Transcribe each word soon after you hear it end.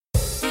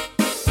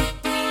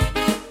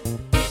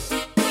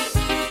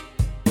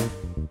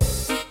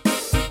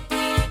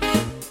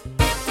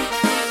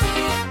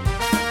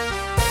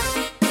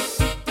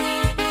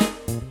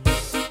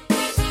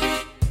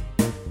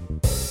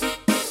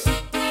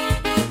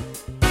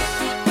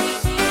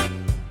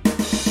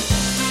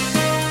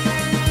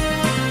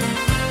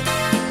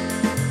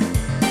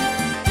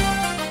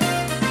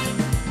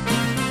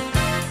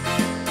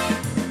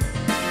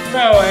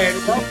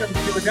welcome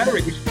to another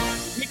edition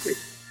of Weekly,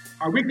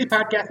 our weekly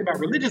podcast about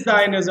religious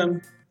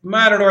Zionism,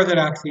 modern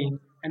Orthodoxy,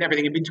 and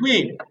everything in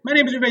between. My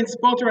name is Ruben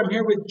Spolter. I'm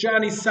here with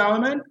Johnny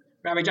Solomon.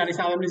 Rabbi Johnny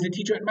Solomon is a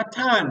teacher at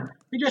Matan,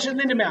 Midreshet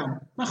Lindenbaum,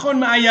 Machon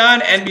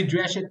Ma'ayan, and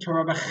Midreshet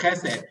Torah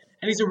V'Chesed.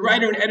 And he's a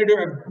writer and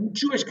editor of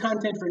Jewish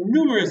content for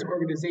numerous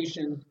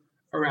organizations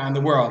around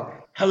the world.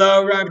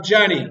 Hello, Rav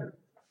Johnny.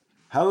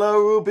 Hello,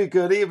 Ruby.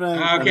 Good evening.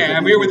 Okay,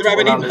 I'm here with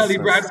Rabbi Mali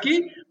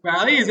Bravsky.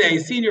 Rali is a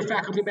senior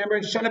faculty member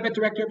and Shana Bet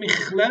director at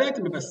Michlelet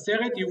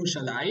Mevaseret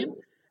Yerushalayim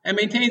and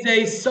maintains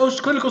a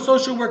clinical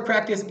social work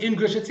practice in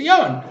Gush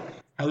Etzion.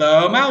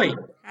 Hello, Mali.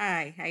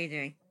 Hi, how you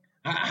doing?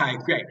 Hi,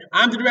 great.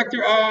 I'm the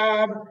director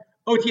of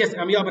OTS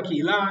Amiyal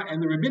Bakila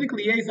and the rabbinic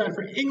liaison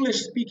for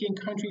English-speaking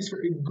countries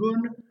for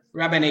Igun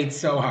Rabbanate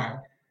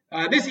Sohar.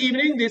 This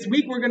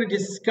week, we're going to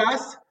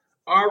discuss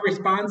our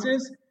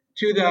responses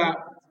to the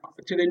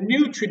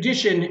new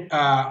tradition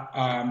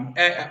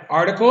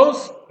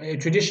articles.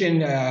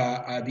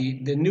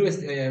 The newest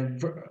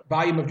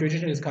volume of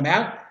tradition has come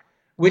out,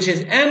 which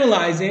is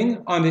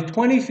analyzing on the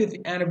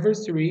 25th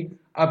anniversary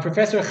of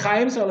Professor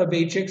Chaim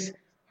Soloveitchik's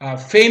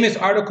famous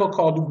article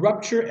called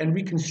Rupture and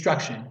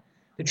Reconstruction,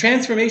 the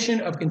Transformation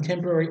of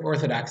Contemporary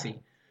Orthodoxy.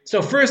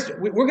 So first,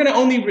 we're going to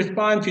only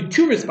respond to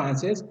two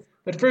responses,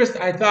 but first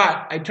I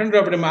thought I'd turn it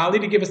over to Mali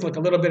to give us like a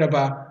little bit of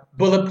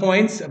bullet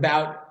points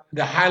about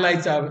the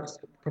highlights of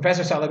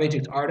Professor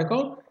Soloveitchik's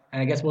article,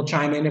 and I guess we'll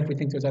chime in if we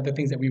think there's other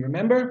things that we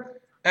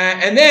remember.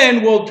 And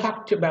then we'll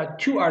talk about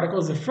two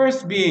articles, the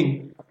first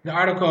being the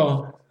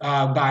article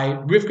by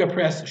Rivka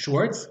Press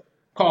Schwartz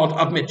called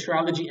Of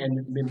Metrology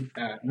and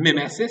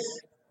Mimesis.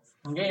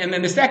 Okay, and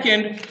then the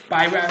second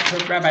by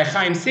Rabbi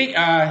Chaim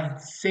Simon?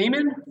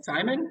 Simon.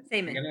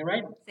 Get that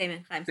right?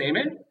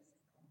 Simon.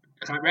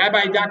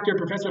 Rabbi Dr.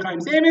 Professor Chaim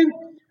Simon,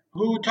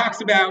 who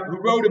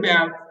wrote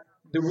about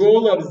the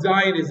role of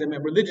Zionism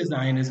and religious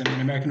Zionism in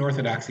American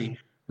Orthodoxy,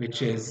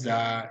 which is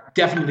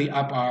definitely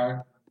up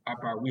our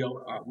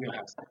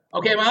wheelhouse.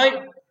 Okay, Molly,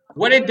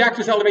 what did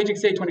Dr. Soloveitchik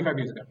say 25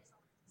 years ago?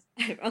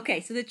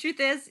 Okay, so the truth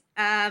is,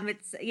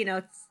 it's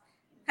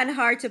kind of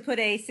hard to put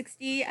a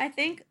 60, I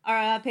think,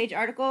 page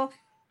article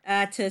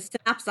to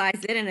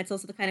synopsize it, and it's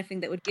also the kind of thing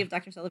that would give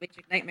Dr.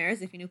 Soloveitchik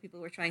nightmares if you knew people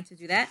were trying to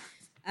do that.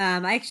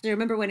 I actually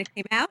remember when it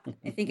came out.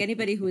 I think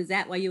anybody who was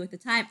at YU at the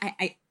time,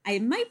 I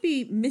might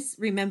be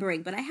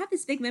misremembering, but I have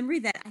this vague memory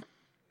that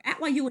at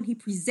YU when he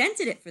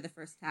presented it for the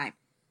first time,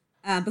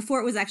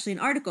 before it was actually an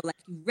article, like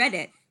he read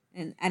it,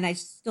 and I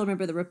still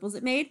remember the ripples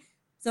it made.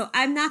 So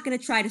I'm not going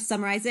to try to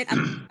summarize it. I'm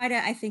going to try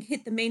to, I think,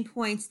 hit the main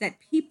points that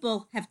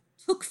people have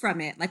took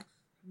from it, like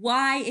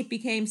why it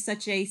became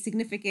such a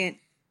significant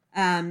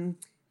and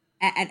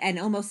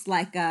almost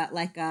like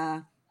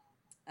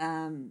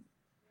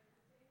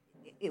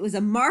it was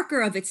a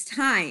marker of its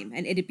time,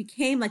 and it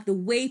became like the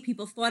way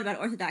people thought about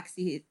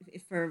Orthodoxy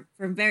for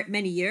very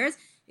many years.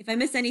 If I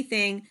miss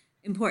anything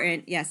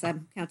important, yes,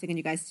 I'm counting on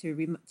you guys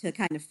to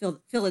kind of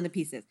fill in the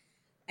pieces.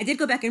 I did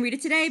go back and read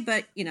it today,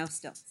 but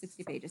still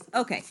 60 pages.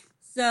 Okay,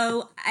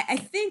 so I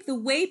think the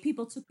way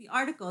people took the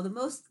article, the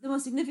most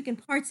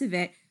significant parts of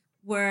it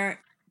were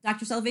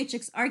Dr.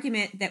 Soloveitchik's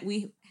argument that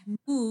we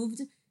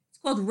moved. It's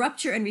called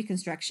Rupture and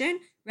Reconstruction,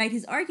 right?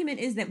 His argument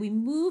is that we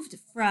moved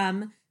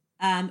from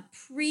I'd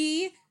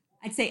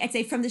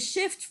say from the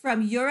shift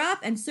from Europe,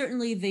 and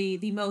certainly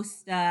the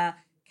most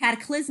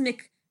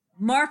cataclysmic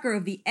marker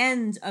of the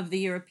end of the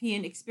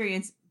European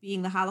experience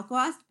being the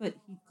Holocaust, but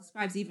he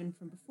describes even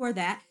from before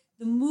that,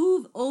 the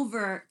move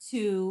over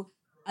to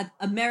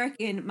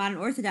American modern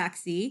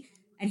Orthodoxy,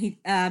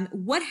 and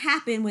what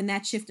happened when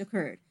that shift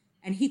occurred.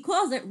 And he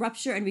calls it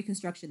rupture and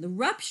reconstruction. The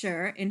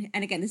rupture, and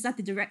again, this is not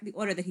the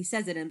order that he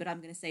says it in, but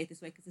I'm going to say it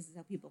this way because this is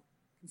how people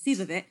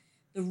conceive of it.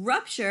 The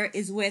rupture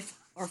is with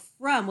or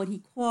from what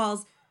he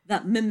calls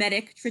the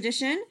mimetic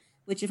tradition,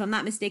 which, if I'm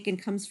not mistaken,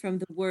 comes from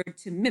the word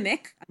to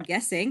mimic, I'm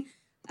guessing,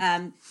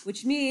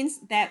 which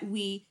means that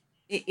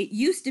it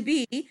used to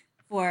be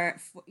for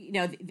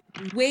the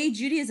way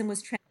Judaism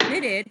was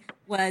transmitted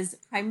was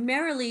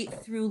primarily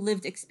through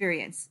lived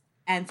experience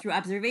and through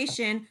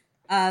observation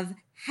of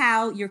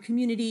how your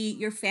community,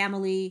 your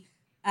family,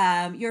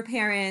 your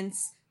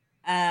parents,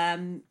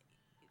 the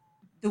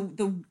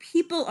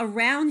people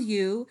around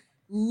you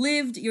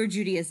lived your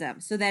Judaism,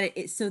 so that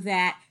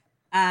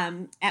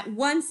at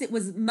once it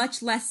was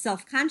much less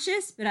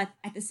self-conscious, but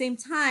at the same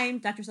time,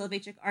 Dr.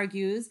 Soloveitchik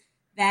argues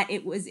that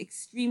it was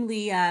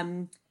extremely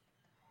the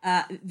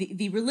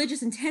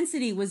religious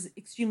intensity was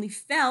extremely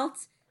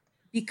felt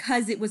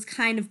because it was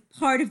kind of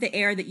part of the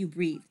air that you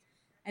breathed.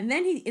 And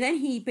then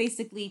he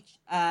basically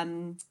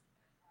I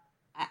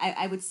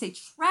would say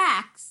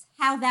tracks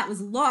how that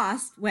was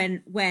lost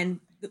when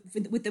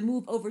with the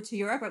move over to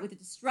Europe, right, with the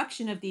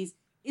destruction of these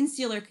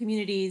insular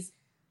communities,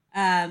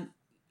 and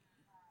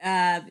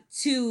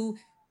the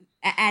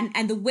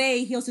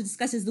way he also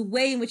discusses the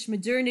way in which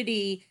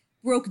modernity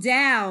broke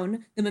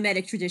down the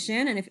mimetic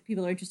tradition. And if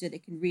people are interested, they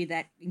can read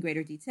that in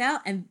greater detail.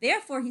 And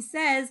therefore, he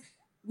says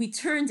we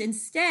turned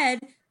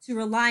instead to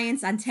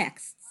reliance on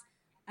texts.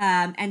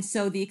 And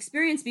so the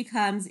experience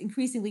becomes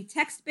increasingly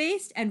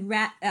text-based and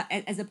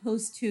as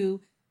opposed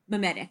to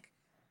mimetic.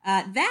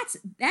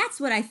 That's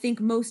what I think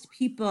most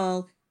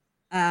people.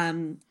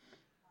 That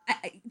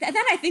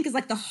I think is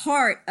like the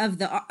heart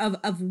of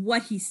of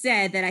what he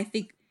said. That I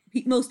think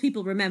most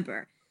people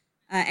remember.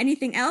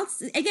 Anything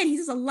else? Again, he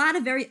says a lot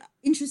of very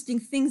interesting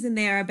things in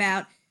there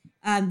about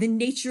the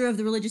nature of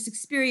the religious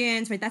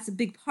experience, right? That's a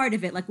big part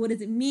of it. Like, what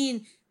does it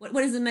mean? What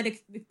does the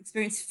mimetic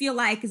experience feel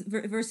like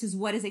versus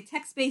what does a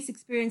text-based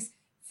experience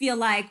feel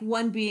like?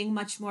 One being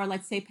much more,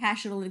 let's say,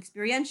 passional and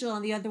experiential,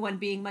 and the other one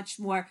being much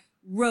more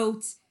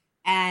rote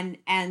and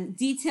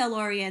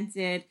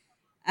detail-oriented.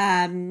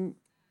 And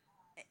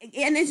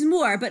there's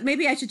more, but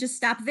maybe I should just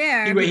stop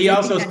there. He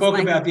also spoke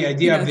about the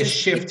idea of the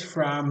shift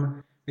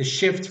from the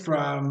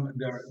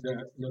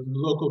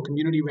local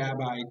community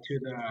rabbi to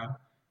the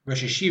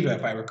Rosh Yeshiva,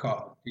 if I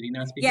recall. Did he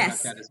not speak about that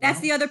as well?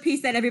 That's the other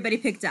piece that everybody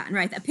picked on,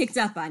 right? That picked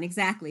up on,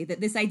 exactly. That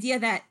this idea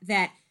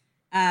that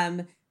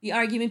the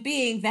argument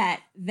being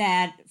that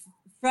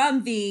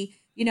from the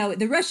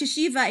Rosh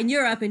Yeshiva in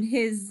Europe in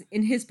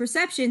his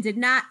perception did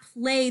not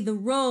play the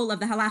role of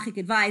the halachic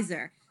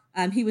advisor.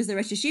 He was the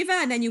Rosh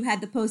Yeshiva, and then you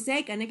had the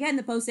posek, and again,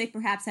 the posek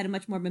perhaps had a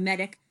much more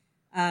mimetic,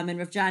 and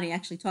Rav Johnny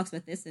actually talks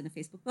about this in a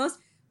Facebook post,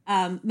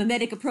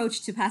 mimetic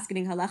approach to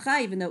paskening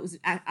halacha, even though it was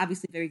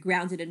obviously very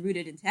grounded and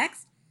rooted in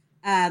text.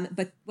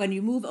 But when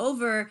you move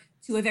over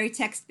to a very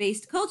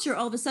text-based culture,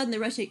 all of a sudden the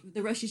Rosh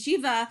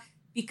Yeshiva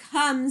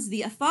becomes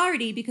the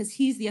authority because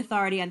he's the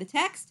authority on the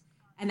text,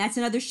 and that's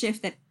another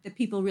shift that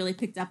people really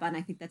picked up on.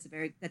 I think that's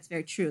very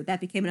true.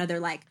 That became another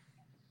like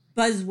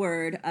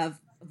buzzword of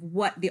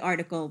what the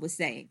article was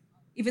saying.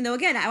 Even though,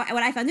 again,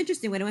 what I found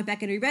interesting when I went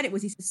back and reread it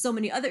was he said so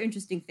many other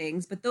interesting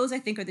things, but those I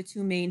think are the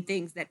two main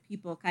things that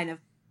people kind of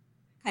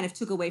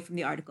took away from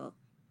the article.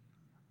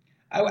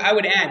 I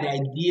would add the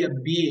idea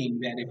being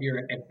that if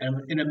you're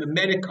in a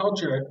mimetic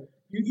culture,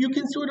 you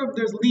can sort of,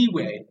 there's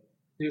leeway.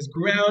 There's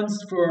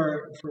grounds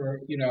for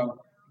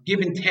give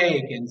and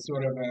take and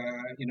sort of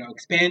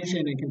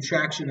expansion and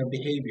contraction of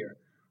behavior.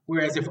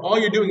 Whereas if all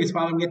you're doing is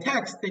following a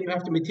text, then you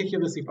have to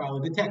meticulously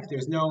follow the text.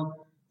 There's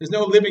no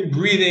living,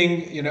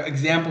 breathing,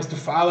 examples to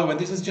follow, and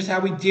this is just how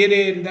we did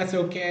it, and that's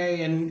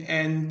okay. And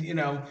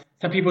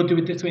some people do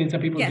it this way, and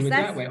some people do it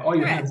that way. All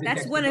you have is the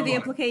text. That's one of the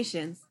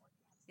implications.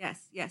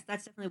 Yes,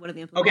 that's definitely one of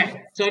the implications.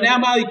 Okay, so now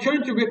Molly,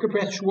 turn to Rick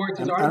Press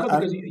Schwartz's article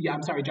because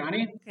I'm sorry,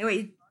 Johnny. Okay,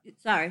 wait,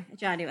 sorry,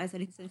 Johnny. Was there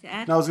anything to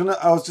add? No,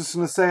 I was just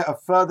going to say a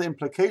further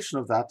implication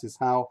of that is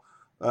how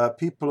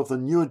people of the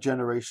newer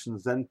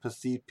generations then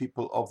perceive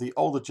people of the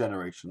older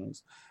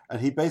generations,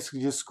 and he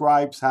basically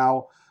describes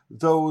how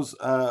those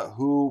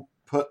who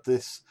put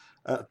this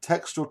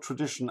textual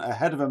tradition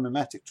ahead of a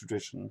mimetic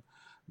tradition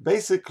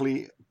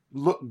basically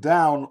look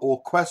down or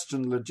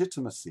question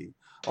legitimacy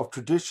of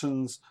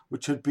traditions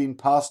which had been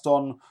passed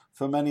on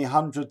for many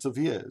hundreds of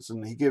years.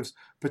 And he gives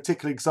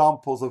particular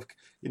examples of,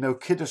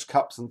 Kiddush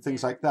cups and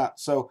things like that.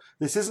 So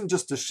this isn't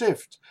just a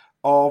shift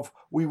of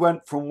we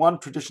went from one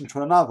tradition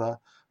to another,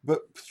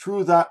 but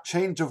through that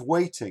change of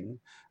weighting,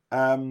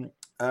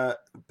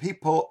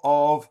 people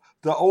of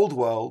the old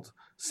world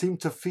seem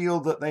to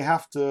feel that they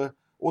have to,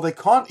 or they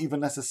can't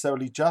even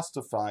necessarily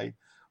justify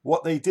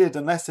what they did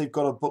unless they've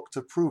got a book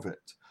to prove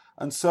it.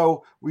 And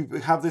so we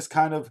have this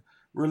kind of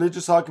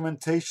religious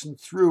argumentation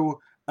through,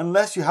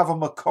 unless you have a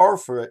makor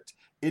for it,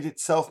 it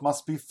itself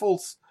must be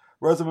false.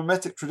 Whereas the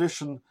mimetic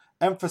tradition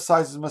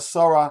emphasizes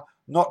Masorah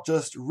not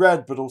just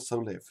read, but also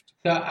lived.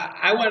 So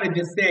I wanted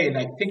to say,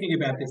 thinking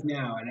about this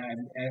now,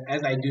 and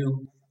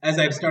as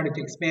I've started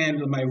to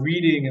expand on my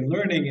reading and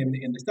learning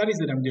in the studies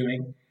that I'm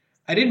doing,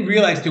 I didn't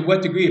realize to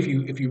what degree,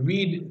 if you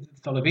read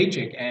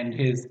Soloveitchik and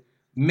his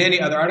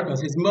many other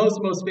articles, his most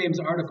famous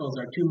articles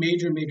are two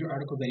major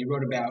articles that he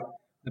wrote about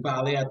the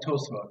Baalei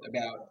Tosfot,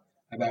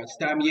 about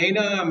Stam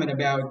Yenam and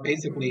about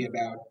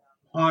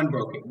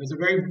pawnbroking. Those are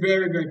very,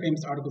 very, very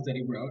famous articles that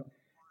he wrote,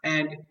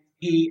 and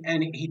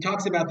he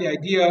talks about the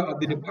idea of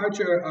the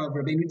departure of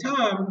Rabbeinu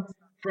Tam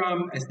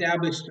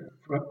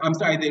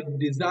the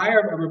desire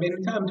of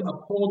Rabbeinu Tam to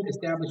uphold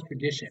established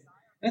tradition.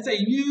 That's a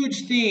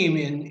huge theme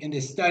in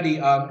this study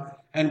of,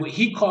 and what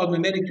he called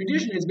mimetic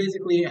tradition is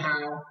basically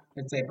how,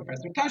 let's say,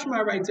 Professor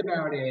Tashma writes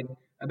about it,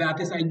 about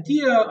this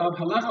idea of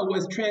halacha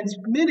was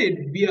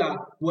transmitted via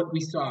what we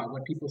saw,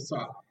 what people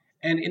saw.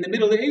 And in the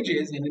Middle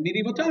Ages, in the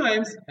medieval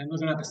times, and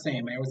those are not the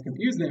same, I always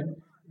confuse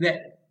them,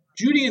 that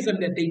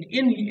Judaism, that they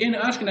in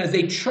Ashkenaz,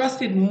 they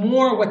trusted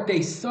more what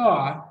they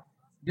saw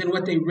than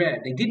what they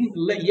read. They didn't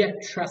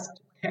yet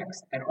trust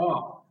text at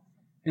all.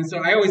 And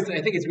so I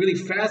think it's really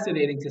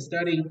fascinating to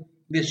study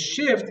this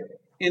shift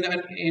in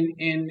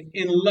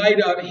light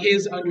of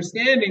his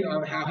understanding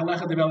of how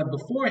halacha developed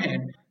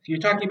beforehand. So you're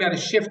talking about a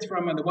shift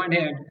from, on the one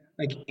hand,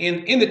 like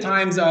in the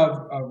times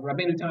of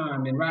Rabbeinu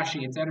Tam and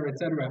Rashi, et cetera,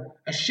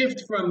 a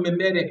shift from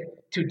mimetic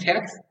to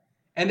text.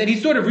 And then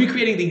he's sort of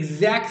recreating the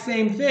exact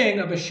same thing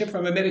of a shift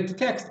from mimetic to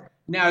text,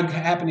 now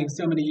happening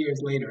so many years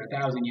later,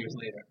 1,000 years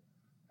later.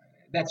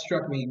 That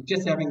struck me,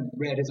 just having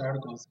read his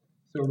articles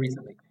so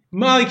recently.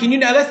 Molly, can you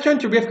now let's turn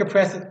to Rivka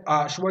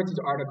Schwartz's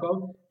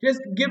article.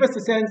 Just give us a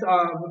sense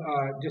of,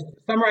 just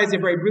summarize it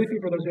very briefly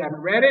for those who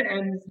haven't read it,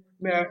 and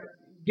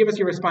give us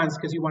your response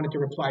because you wanted to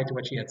reply to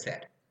what she had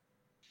said.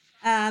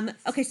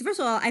 Okay, so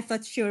first of all, I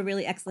thought she wrote a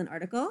really excellent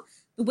article.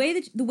 The way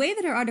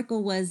that her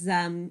article was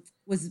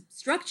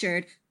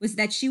structured was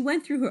that she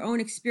went through her own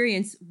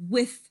experience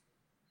with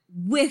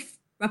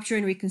rupture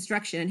and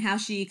reconstruction and how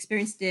she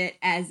experienced it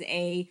as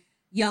a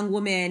young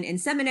woman in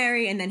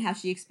seminary, and then how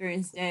she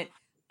experienced it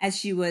as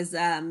she was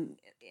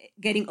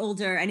getting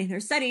older and in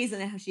her studies,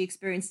 and then how she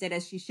experienced it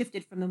as she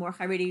shifted from the more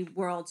Haredi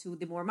world to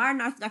the more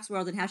modern Orthodox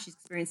world, and how she's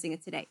experiencing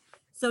it today.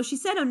 So she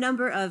said a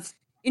number of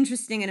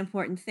interesting and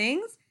important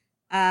things.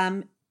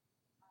 Okay,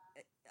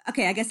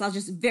 I guess I'll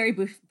just very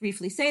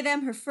briefly say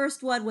them. Her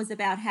first one was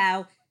about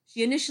how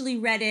she initially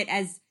read it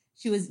as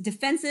she was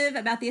defensive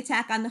about the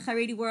attack on the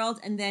Haredi world,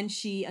 and then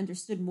she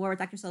understood more what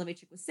Dr.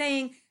 Soloveitchik was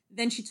saying.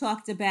 Then she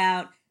talked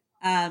about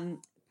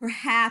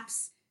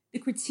perhaps the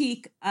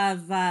critique of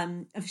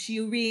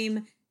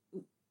shiurim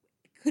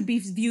could be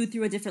viewed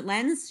through a different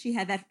lens. She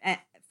had that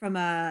from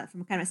a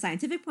kind of a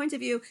scientific point of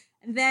view.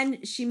 And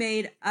then she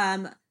made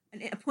a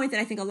point that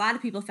I think a lot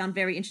of people found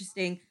very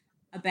interesting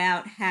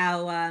about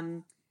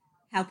how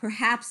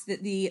perhaps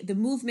the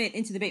movement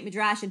into the Beit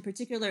Midrash, in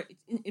particular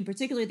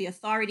the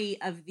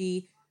authority of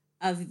the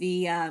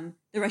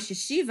Rosh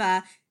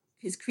Yeshiva,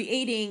 is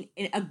creating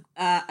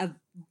a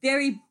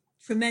very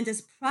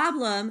tremendous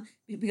problem,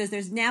 because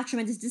there's now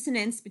tremendous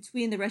dissonance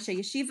between the Rosh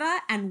Yeshiva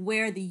and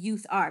where the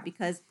youth are,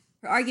 because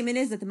her argument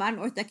is that the modern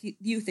Orthodox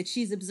youth that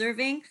she's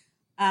observing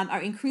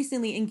are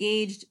increasingly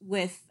engaged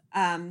with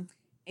a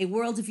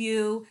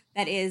worldview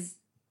that is,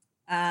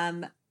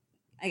 I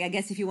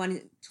guess if you want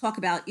to talk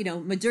about,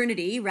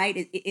 modernity,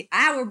 right?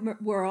 Our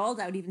world,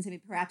 I would even say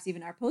perhaps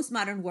even our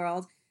postmodern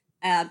world,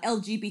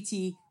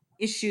 LGBT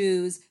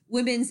issues,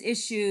 women's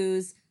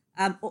issues,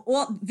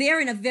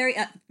 they're in a very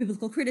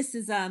biblical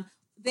criticism.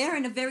 They're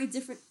in a very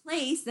different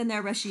place than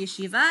their Rosh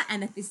Yeshiva,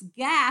 and that this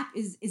gap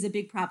is a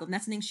big problem.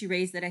 That's something she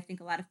raised that I think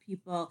that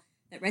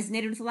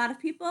resonated with a lot of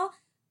people.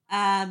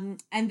 And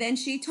then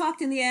she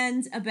talked in the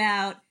end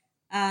about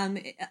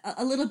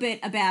a little bit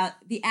about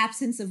the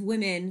absence of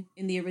women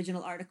in the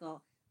original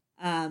article,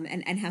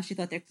 and how she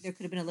thought there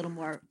could have been a little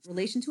more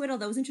relation to it.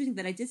 Although it was interesting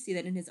that I did see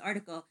that in his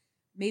article,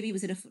 maybe it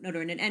was in a footnote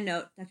or in an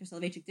endnote, Dr.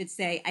 Soloveitchik did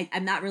say,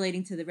 I'm not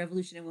relating to the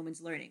revolution in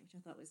women's learning, which I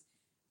thought was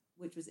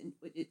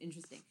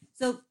interesting.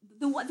 So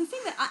the thing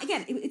that,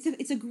 again,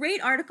 it's a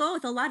great article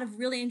with a lot of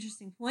really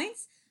interesting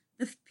points.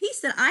 The piece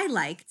that I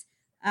liked,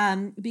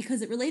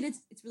 because it's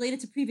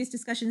related to previous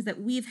discussions that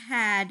we've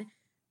had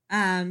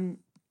on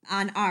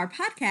our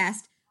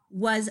podcast,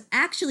 was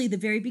actually the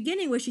very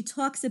beginning, where she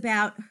talks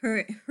about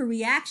her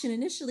reaction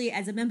initially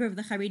as a member of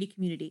the Haredi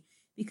community,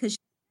 because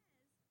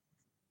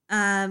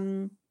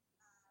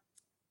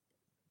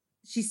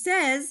she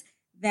says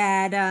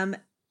that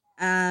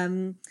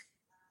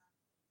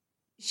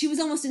she was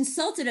almost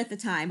insulted at the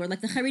time, or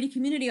like the Haredi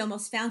community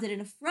almost found it an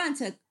affront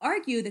to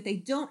argue that they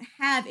don't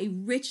have a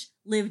rich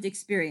lived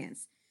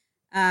experience.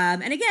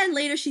 And again,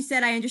 later she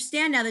said, I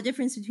understand now the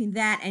difference between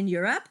that and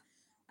Europe.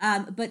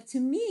 But to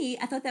me,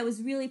 I thought that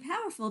was really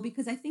powerful,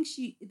 because I think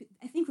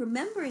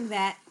remembering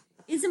that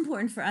is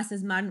important for us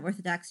as modern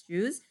Orthodox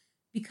Jews,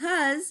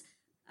 because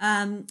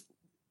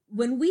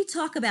when we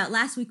talk about,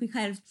 last week, we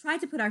kind of tried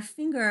to put our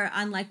finger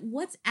on like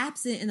what's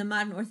absent in the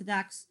modern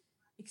Orthodox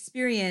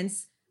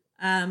experience.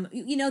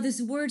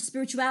 This word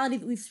spirituality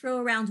that we throw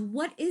around,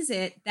 what is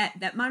it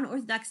that modern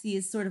Orthodoxy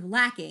is sort of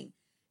lacking?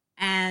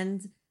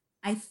 And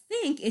I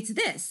think it's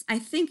this. I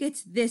think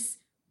it's this,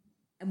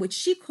 which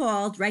she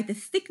called, right, the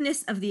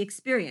thickness of the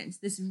experience,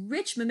 this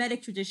rich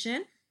mimetic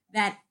tradition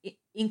that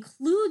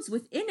includes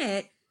within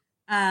it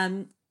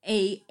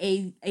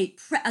a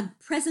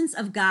presence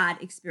of God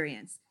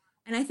experience.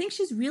 And I think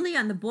she's really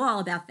on the ball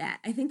about that.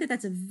 I think that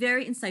that's a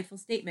very insightful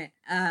statement.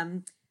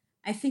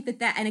 I think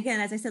that, and again,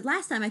 as I said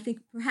last time, I think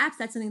perhaps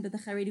that's something that the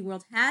Haredi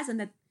world has, and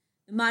that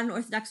the modern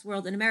Orthodox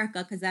world in America,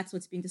 because that's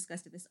what's being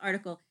discussed in this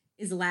article,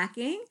 is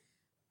lacking.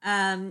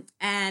 And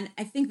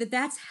I think that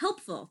that's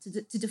helpful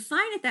to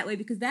define it that way,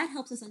 because that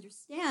helps us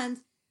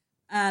understand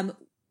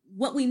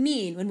what we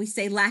mean when we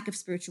say lack of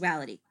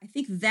spirituality. I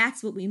think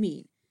that's what we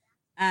mean.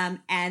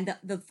 And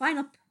the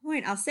final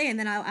point I'll say, and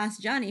then I'll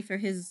ask Johnny for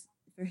his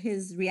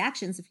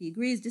reactions if he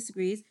agrees,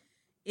 disagrees,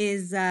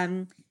 is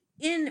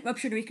in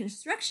Rupture and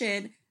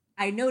Reconstruction,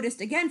 I noticed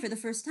again for the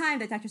first time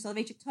that Dr.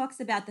 Soloveitchik talks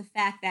about the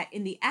fact that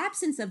in the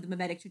absence of the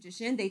mimetic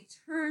tradition, they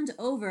turned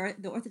over,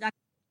 the Orthodox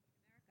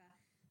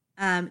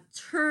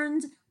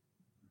turned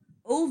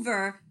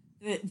over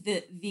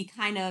the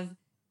kind of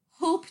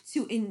hope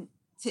to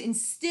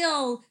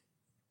instill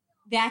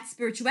that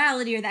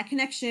spirituality or that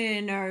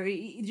connection or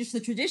just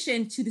the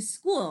tradition to the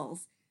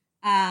schools.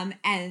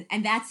 And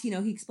that's, he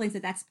explains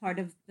that that's part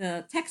of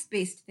the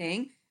text-based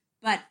thing.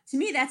 But to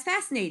me, that's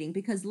fascinating,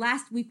 because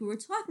last week we were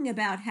talking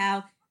about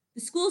how the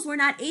schools were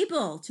not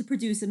able to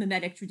produce a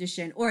mimetic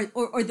tradition or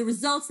the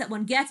results that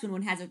one gets when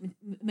one has a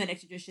mimetic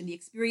tradition, the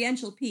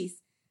experiential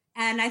piece.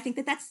 And I think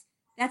that that's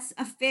that's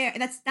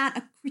not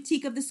a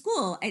critique of the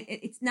school.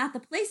 It's not the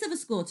place of a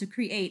school to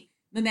create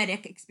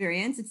mimetic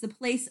experience. It's the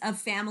place of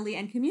family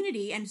and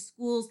community, and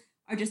schools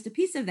are just a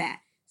piece of that.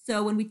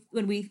 So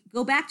when we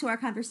go back to our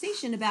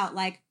conversation about,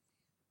 like,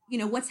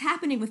 what's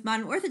happening with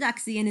modern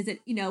orthodoxy, and is it,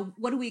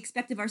 what do we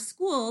expect of our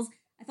schools?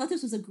 I thought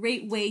this was a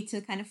great way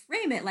to kind of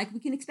frame it. Like, we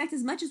can expect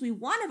as much as we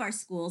want of our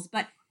schools,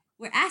 but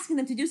we're asking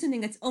them to do something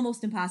that's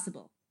almost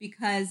impossible.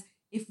 Because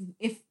if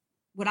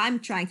what I'm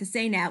trying to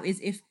say now is,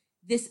 if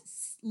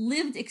this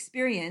lived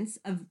experience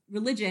of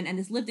religion and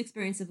this lived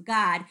experience of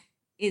God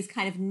is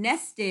kind of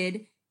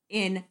nested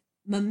in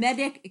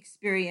mimetic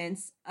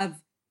experience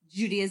of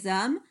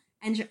Judaism.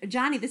 And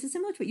Johnny, this is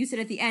similar to what you said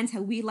at the end,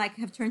 how we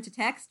have turned to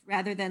text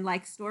rather than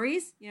like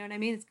stories. You know what I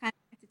mean? It's kind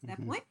of connected to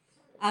that point.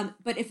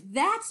 But if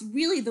that's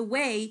really the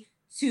way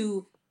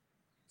to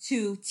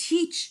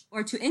teach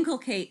or to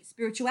inculcate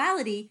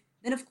spirituality,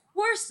 then of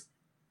course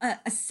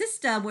a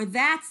system where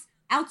that's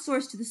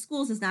outsourced to the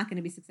schools is not going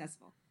to be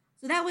successful.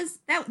 So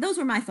those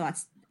were my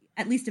thoughts,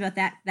 at least about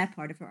that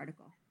part of her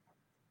article.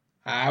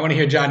 I want to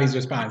hear Johnny's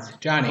response.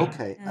 Johnny.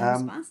 Okay.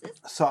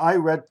 So I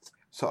read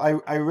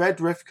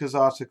Rivka's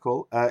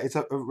article. It's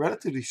a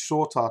relatively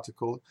short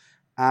article,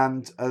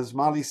 and as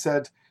Mali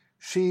said,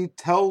 she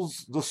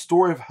tells the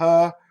story of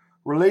her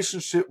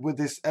relationship with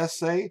this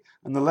essay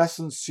and the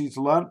lessons she's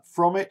learned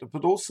from it,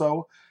 but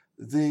also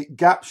the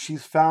gaps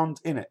she's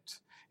found in it.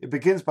 It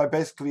begins by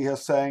basically her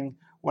saying,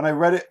 when I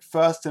read it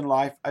first in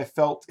life, I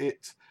felt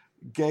it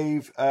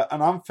gave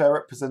an unfair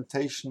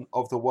representation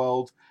of the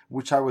world in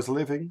which I was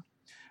living.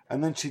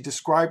 And then she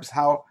describes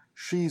how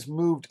she's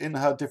moved in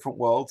her different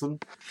worlds.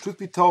 And truth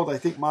be told, I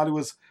think Mali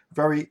was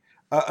very,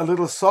 a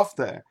little soft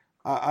there.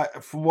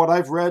 From what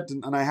I've read,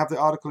 and I have the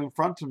article in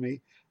front of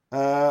me,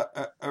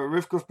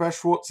 Rivka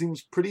Peschwart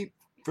seems pretty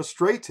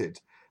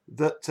frustrated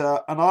that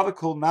an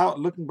article now,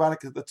 looking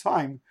back at the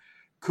time,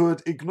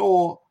 could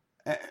ignore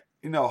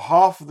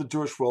half of the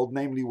Jewish world,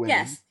 namely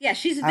women. Yes,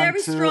 she's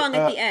very strong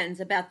at the end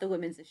about the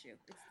women's issue.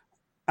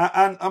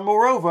 And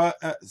moreover,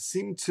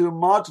 seemed to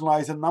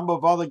marginalize a number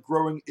of other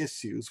growing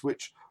issues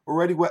which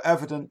already were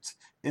evident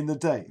in the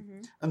day.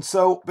 Mm-hmm. And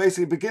so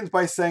basically it begins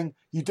by saying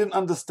you didn't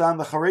understand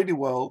the Haredi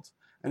world,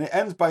 and it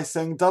ends by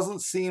saying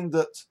doesn't seem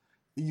that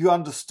you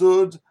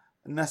understood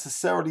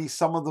necessarily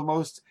some of the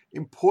most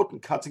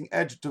important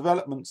cutting-edge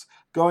developments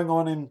going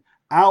on in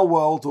our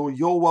world or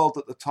your world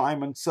at the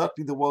time, and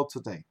certainly the world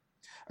today.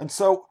 And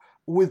so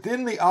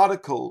within the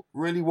article,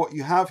 really what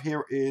you have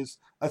here is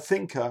a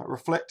thinker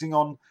reflecting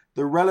on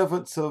the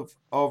relevance of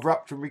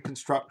Rapture and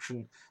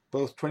Reconstruction,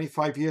 both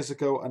 25 years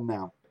ago and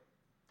now.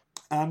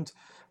 And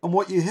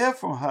what you hear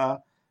from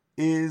her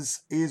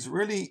is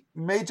really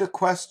major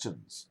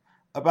questions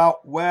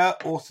about where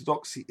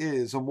Orthodoxy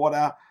is and what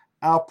are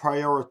our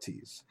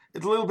priorities.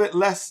 It's a little bit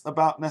less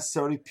about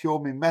necessarily pure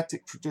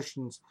mimetic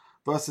traditions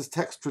versus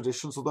text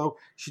traditions, although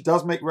she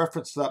does make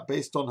reference to that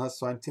based on her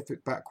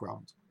scientific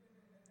background.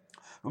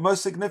 But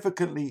most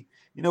significantly,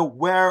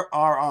 where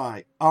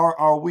are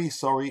we,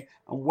 and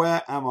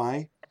where am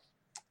I?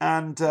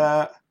 And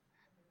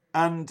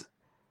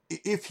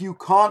if you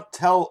can't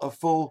tell a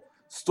full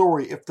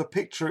story, if the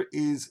picture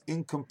is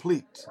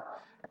incomplete,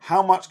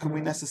 how much can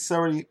we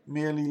necessarily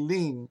merely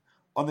lean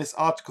on this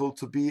article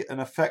to be an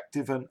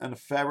effective and a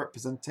fair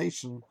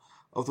representation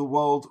of the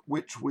world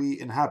which we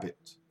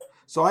inhabit?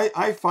 So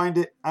I found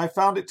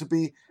it to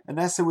be an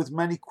essay with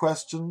many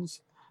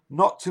questions,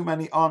 not too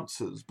many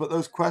answers, but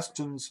those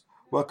questions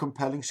were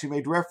compelling. She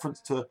made reference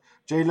to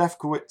Jay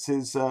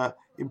Lefkowitz's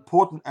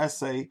important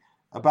essay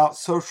about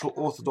social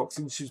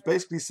orthodoxy, and she's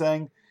basically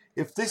saying,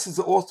 if this is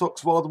the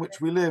orthodox world in which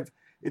we live,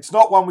 it's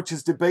not one which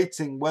is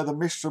debating whether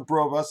Mishnah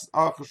Berurah versus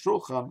Aruch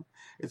Shulchan.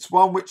 It's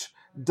one which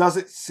does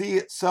it see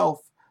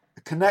itself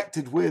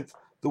connected with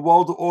the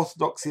world of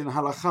orthodoxy and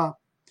halakha.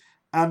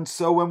 And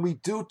so when we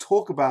do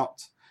talk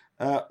about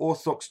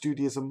Orthodox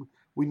Judaism,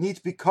 we need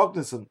to be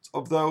cognizant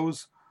of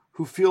those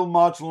who feel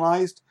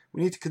marginalized.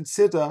 We need to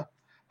consider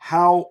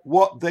how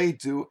what they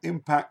do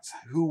impacts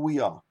who we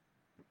are.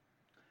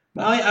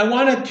 Molly, I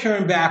want to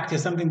turn back to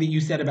something that you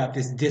said about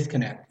this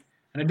disconnect.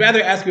 And I'd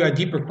rather ask you a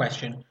deeper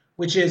question,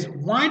 which is,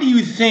 why do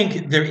you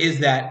think there is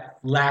that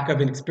lack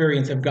of an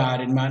experience of God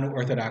in modern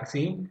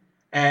Orthodoxy?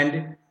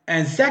 And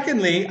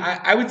secondly,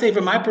 I would say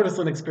from my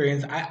personal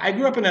experience, I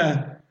grew up in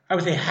I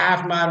would say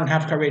half modern,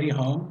 half Haredi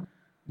home.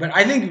 But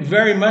I think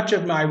very much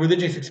of my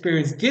religious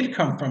experience did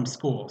come from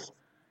schools.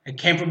 It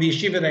came from the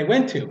yeshiva that I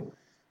went to.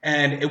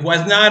 And it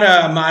was not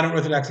a modern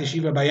Orthodox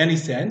yeshiva by any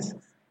sense,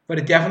 but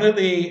it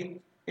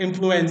definitely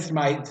influenced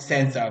my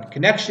sense of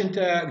connection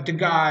to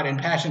God and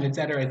passion, et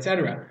cetera, et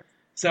cetera.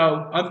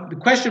 So the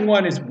question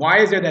one is, why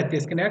is there that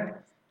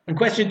disconnect? And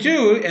question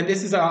two, and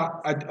this is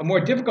a more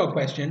difficult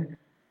question,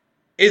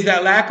 is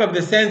that lack of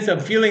the sense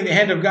of feeling the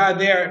hand of God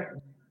there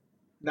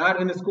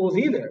not in the schools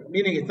either?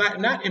 Meaning it's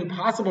not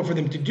impossible for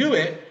them to do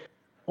it,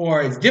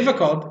 or it's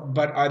difficult,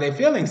 but are they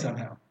failing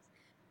somehow?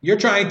 You're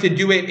trying to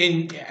do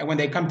it when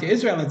they come to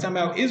Israel, and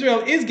somehow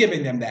Israel is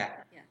giving them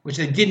that, which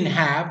they didn't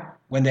have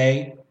when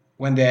they're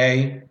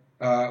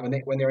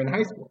in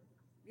high school.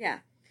 Yeah.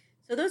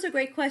 So those are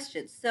great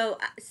questions. The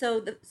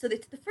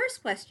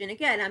first question,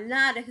 again, I'm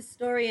not a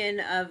historian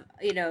of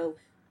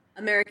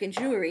American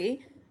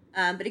Jewry,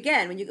 but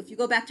again, if you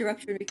go back to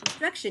Rupture and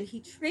Reconstruction, he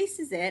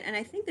traces it, and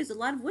I think there's a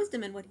lot of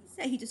wisdom in what he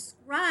said. He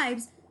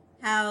describes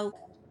how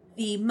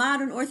the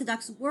modern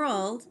Orthodox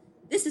world.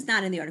 This is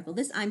not in the article.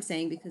 This I'm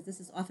saying because this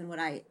is often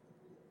the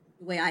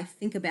way I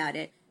think about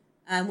it.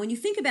 When you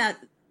think about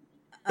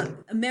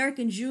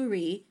American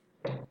Jewry,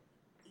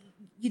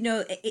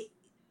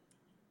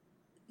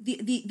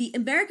 the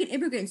American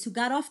immigrants who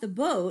got off the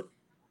boat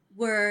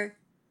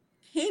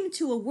came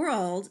to a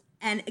world,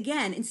 and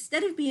again,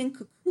 instead of being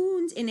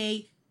cocooned in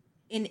a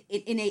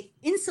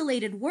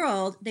insulated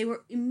world, they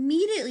were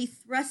immediately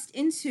thrust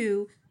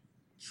into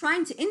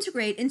trying to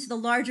integrate into the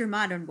larger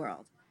modern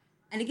world.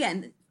 And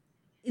again,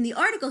 in the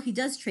article, he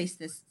does trace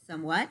this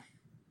somewhat.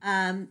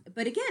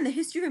 But again, the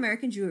history of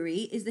American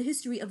Jewry is the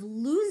history of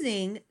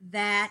losing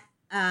that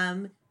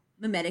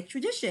mimetic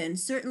tradition.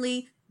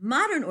 Certainly,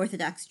 modern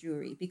Orthodox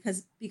Jewry,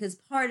 because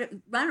part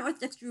of modern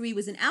Orthodox Jewry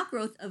was an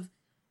outgrowth of,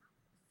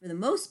 for the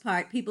most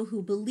part, people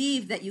who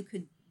believed that you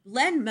could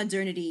blend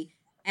modernity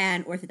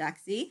and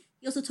orthodoxy.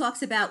 He also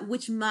talks about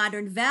which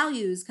modern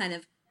values kind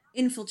of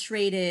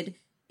infiltrated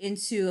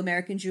into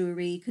American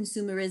Jewry,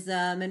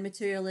 consumerism and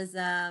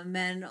materialism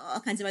and all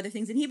kinds of other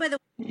things. And he, by the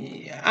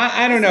way,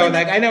 I don't know.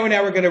 Like I know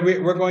now we're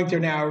going to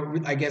now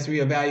I guess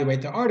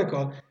reevaluate the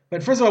article.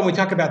 But first of all, when we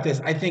talk about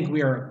this, I think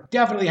we are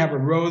definitely have a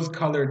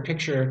rose-colored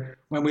picture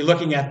when we're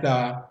looking at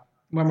at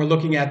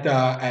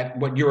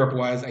what Europe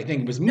was. I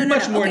think it was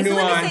much more nuanced. So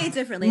let me say it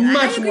differently.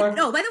 Much more.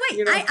 No, by the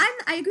way,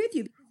 I agree with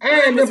you.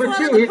 And number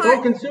two, his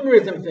whole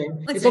consumerism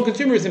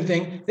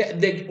thing.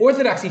 The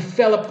orthodoxy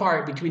fell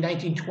apart between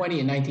 1920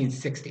 and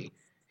 1960.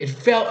 It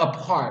fell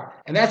apart,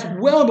 and that's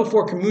well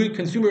before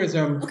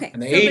consumerism in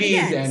the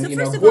 80s, and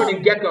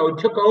Gordon Gekko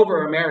took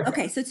over America.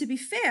 Okay, so to be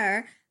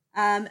fair,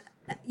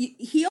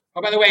 he.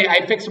 Oh, by the way,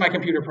 I fixed my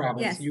computer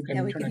problems. Yes, you can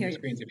turn on your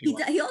screens if you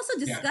want. He also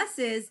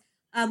discusses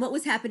what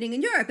was happening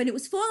in Europe, and it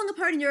was falling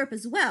apart in Europe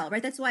as well,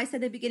 right? That's why I said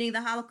at the beginning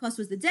the Holocaust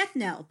was the death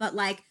knell, but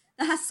like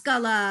the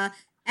Haskalah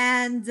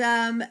and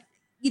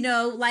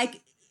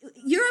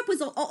Europe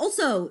was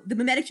also, the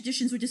mimetic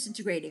traditions were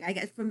disintegrating. I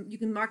guess you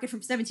can mark it from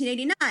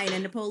 1789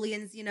 and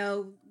Napoleon's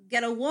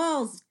ghetto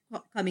walls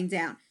coming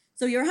down.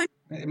 So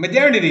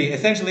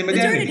essentially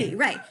modernity,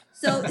 right?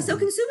 So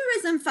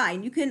consumerism,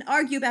 fine. You can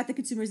argue about the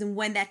consumerism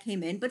when that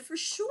came in, but for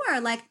sure,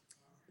 like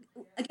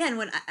again,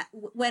 when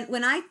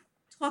I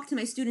talk to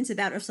my students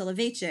about Rav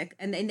Soloveitchik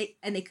and they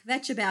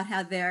kvetch about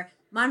how their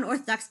modern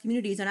Orthodox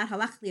communities are not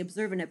halachically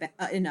observant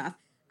enough,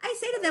 I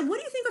say to them, what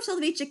do you think Rav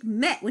Soloveitchik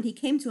met when he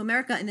came to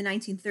America in the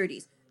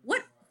 1930s?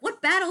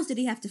 What battles did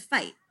he have to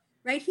fight,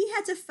 right? He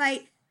had to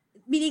fight,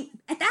 meaning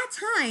at that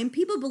time,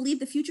 people believed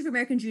the future of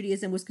American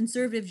Judaism was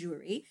conservative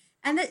Jewry,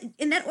 and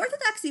that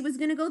orthodoxy was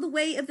going to go the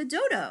way of the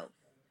dodo.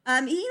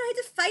 He had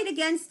to fight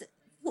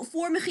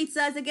for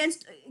mechitzas,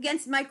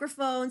 against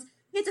microphones.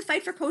 He had to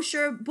fight for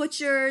kosher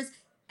butchers.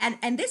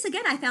 And this,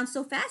 again, I found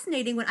so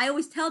fascinating when I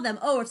always tell them,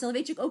 Rav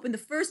Soloveitchik opened the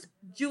first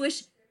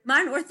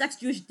modern Orthodox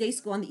Jewish day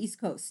school on the East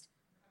Coast.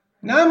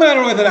 Not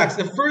modern Orthodox,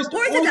 the first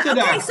Orthodox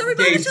okay, so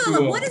day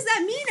school. What does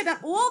that mean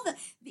about all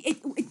it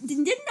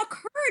didn't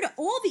occur to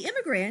all the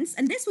immigrants,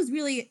 and this was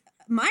really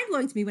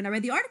mind-blowing to me when I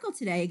read the article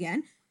today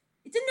again,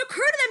 it didn't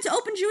occur to them to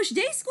open Jewish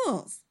day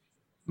schools.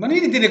 Money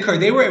didn't occur.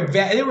 They were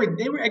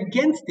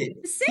against it.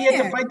 He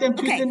had to fight them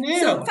tooth and nail.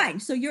 So fine.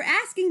 So you're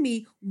asking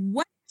me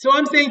what? So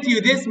I'm saying to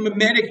you, this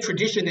mimetic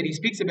tradition that he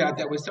speaks about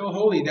that was so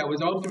holy, that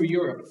was all through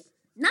Europe.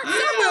 Not so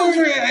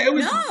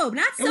holy.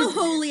 Not so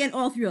holy and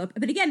all through Europe.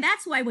 But again,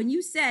 that's why when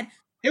you said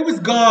it was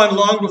gone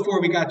long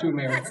before we got to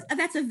America.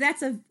 That's a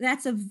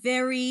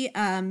very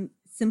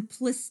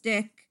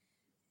simplistic.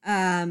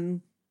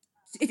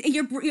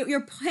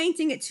 You're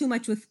painting it too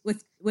much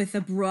with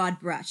a broad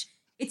brush.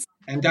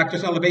 And Dr.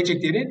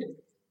 Soloveitchik did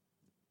it?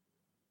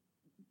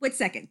 Wait a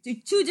second.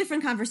 Two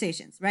different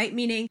conversations, right?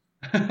 Meaning,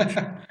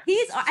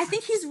 I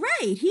think he's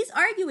right. He's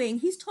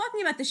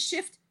talking about the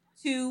shift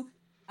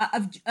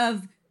of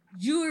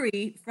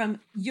Jewry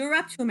from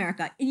Europe to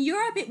America. In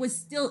Europe, it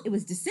was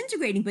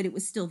disintegrating, but it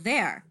was still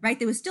there, right?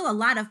 There was still a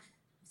lot of,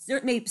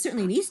 certainly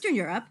in Eastern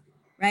Europe,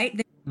 right?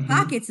 There were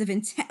pockets of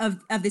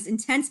this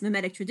intense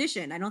mimetic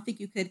tradition. I don't think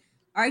you could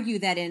argue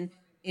that in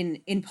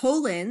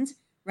Poland,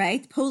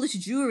 right? Polish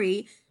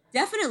Jewry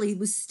definitely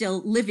was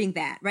still living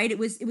that, right? It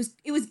was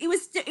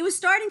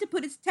starting to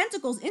put its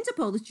tentacles into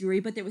Polish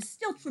Jewry, but there was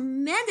still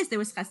there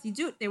was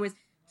Chassidut, there was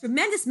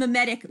tremendous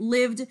mimetic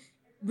lived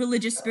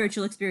religious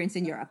spiritual experience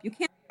in Europe. You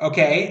can't.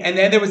 Okay, and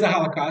then there was the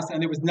Holocaust,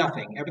 and there was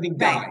nothing. Everything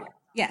died. Right.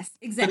 Yes,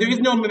 exactly. So there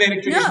is no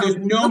mimetic tradition. There's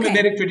no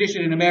mimetic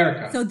tradition in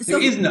America.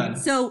 There is none.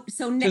 So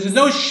there's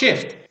no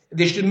shift.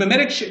 The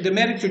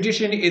mimetic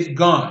tradition is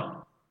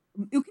gone.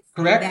 You could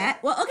correct?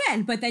 That. Well,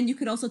 again, but then you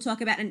could also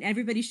talk about, and I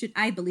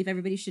believe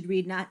everybody should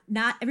read, not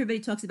everybody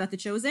talks about The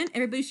Chosen,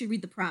 everybody should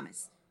read The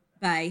Promise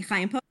by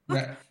Chaim Poch.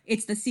 Right.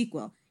 It's the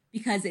sequel.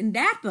 Because in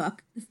that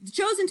book, The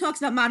Chosen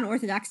talks about modern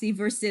Orthodoxy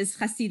versus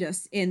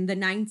Hasidus in the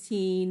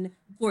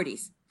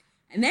 1940s.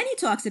 And then he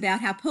talks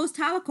about how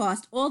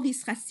post-Holocaust, all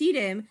these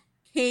Hasidim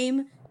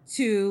came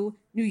to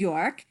New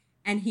York,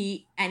 and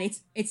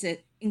it's an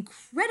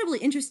incredibly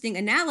interesting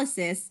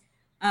analysis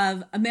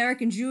of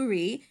American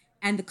Jewry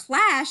and the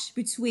clash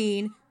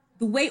between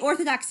the way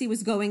Orthodoxy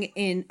was going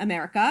in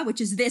America, which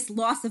is this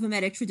loss of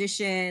Hamitic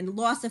tradition,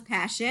 loss of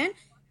passion,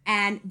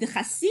 and the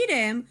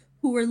Hasidim,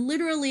 who were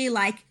literally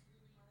like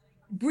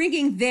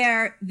bringing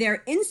their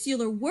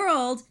insular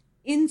world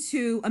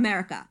into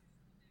America.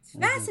 It's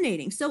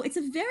fascinating. So it's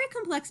a very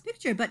complex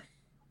picture. But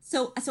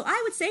so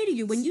I would say to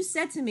you, when you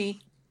said to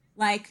me,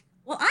 like,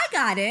 well, I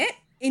got it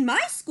in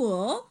my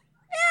school,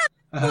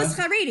 it was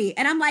Haredi.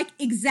 And I'm like,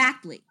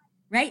 exactly,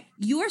 right?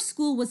 Your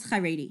school was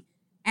Haredi.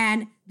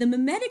 And the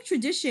Mimetic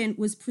tradition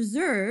was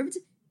preserved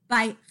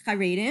by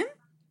Haredim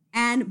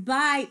and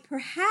by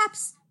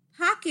perhaps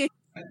pockets.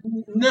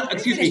 No,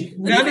 excuse me.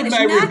 None of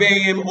my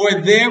Rebbeim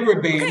or their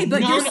Rebbeim. Okay,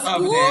 but none your of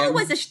school them,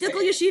 was a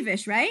shtickle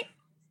yeshivish, right?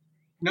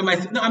 You're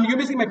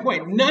missing my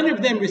point. None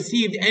of them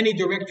received any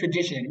direct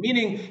tradition.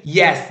 Meaning,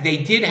 yes, they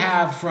did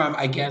have from,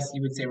 I guess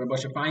you would say, Rav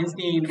Moshe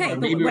Feinstein, Okay, or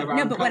maybe Rav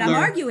Aaron but what I'm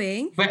Kotler.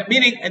 arguing, But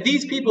meaning,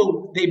 these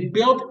people, they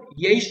built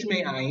Yesh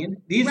Me'ayin.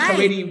 These Right,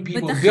 Haredi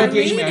people but the built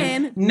Yesh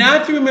Me'ayin, Haredim-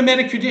 not through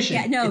Mimetic tradition.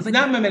 Yeah, no, it's but-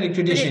 not Mimetic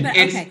tradition. but-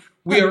 It's okay.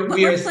 we are But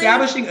we are we're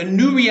establishing a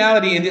new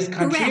reality in this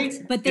country.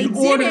 correct, but they in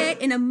did order,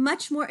 it in a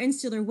much more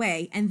insular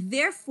way, and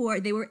therefore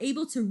they were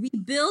able to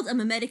rebuild a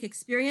mimetic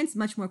experience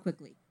much more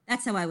quickly.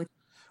 That's how I would.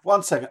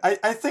 1 second. I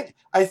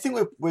think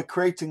we're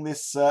creating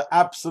this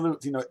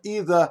absolute,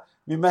 either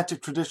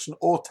mimetic tradition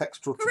or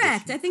textual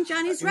Correct. tradition. I think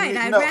Johnny's right.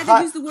 I'd know,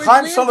 rather use the word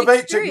Chaim lived Soloveitchik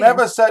experience.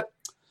 never said,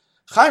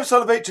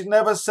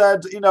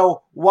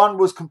 one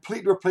was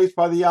completely replaced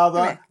by the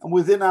other. Correct. And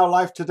within our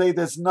life today,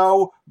 there's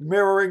no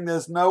mirroring,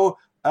 there's no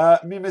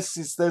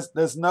mimesis,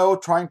 there's no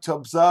trying to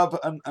observe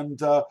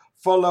and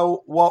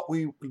follow what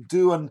we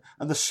do and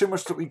the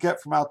shimush that we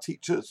get from our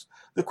teachers.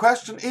 The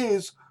question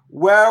is,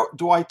 where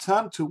do I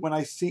turn to when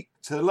I seek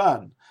to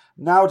learn?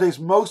 Nowadays,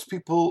 most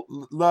people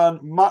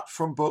learn much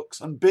from books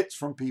and bits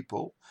from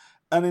people.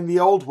 And in the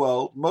old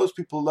world, most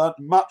people learn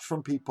much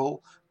from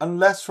people and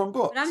less from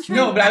books. But I'm trying.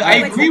 No, but I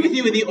agree with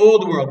you in the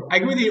old world. I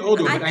agree with you in the old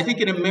world, but I think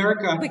in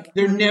America,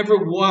 there never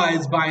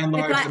was, by and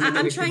large, But the I'm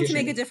Mimetic trying to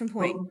make a tradition. different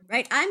point,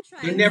 right? I'm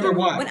trying. There never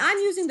was. When I'm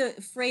using the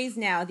phrase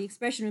now, the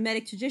expression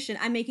mimetic tradition,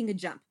 I'm making a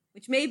jump,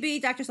 which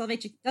maybe Dr.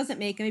 Soloveitchik doesn't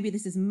make, and maybe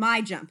this is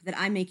my jump that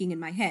I'm making in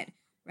my head,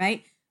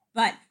 right?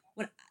 But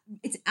when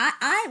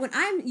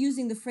I'm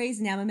using the phrase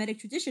now, mimetic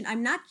tradition,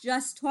 I'm not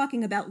just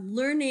talking about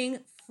learning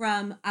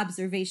from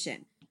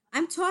observation.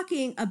 I'm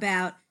talking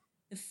about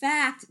the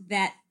fact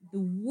that the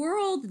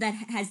world that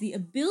has the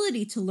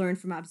ability to learn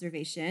from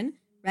observation,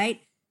 right?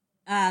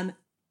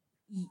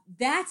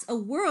 That's a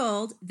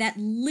world that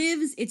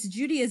lives its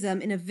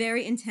Judaism in a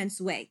very intense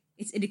way.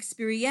 It's an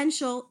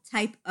experiential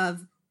type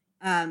of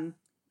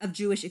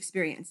Jewish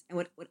experience. And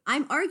what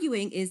I'm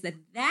arguing is that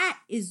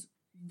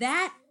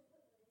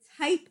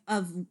type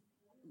of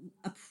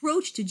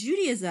approach to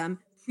Judaism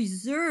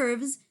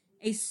preserves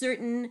a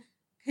certain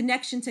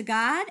connection to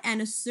God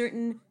and a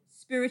certain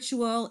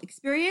spiritual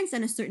experience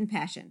and a certain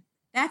passion.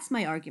 That's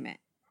my argument,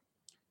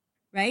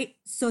 right?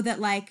 So that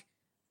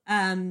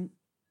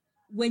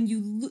when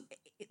you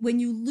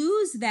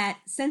lose that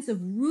sense of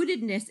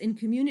rootedness in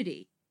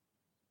community,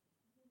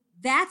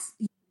 that's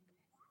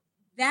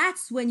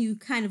when you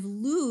kind of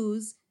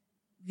lose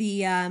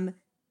the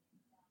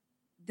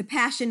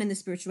passion and the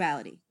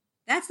spirituality.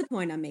 That's the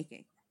point I'm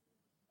making.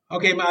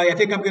 Okay, Molly, I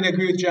think I'm going to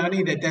agree with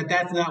Johnny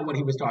that's not what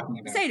he was talking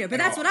about. Seder, but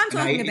that's what I'm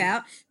talking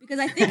about, because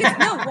I think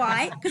it's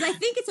why? Because I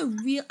think it's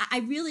I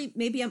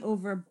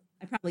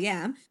probably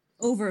am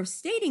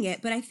overstating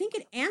it, but I think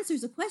it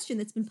answers a question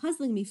that's been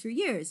puzzling me for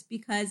years,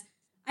 because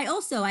I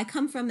don't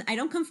come from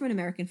an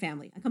American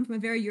family. I come from a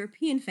very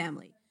European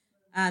family.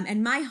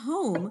 And my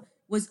home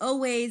was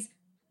always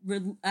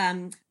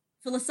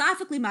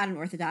philosophically modern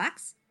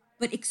Orthodox,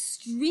 but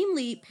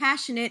extremely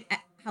passionate,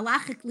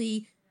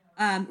 halachically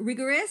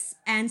rigorous,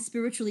 and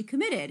spiritually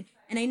committed.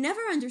 And I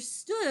never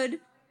understood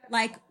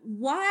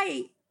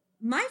why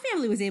my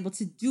family was able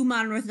to do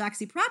modern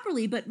Orthodoxy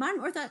properly, but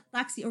modern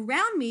Orthodoxy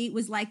around me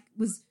was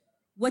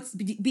what's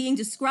being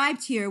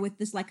described here with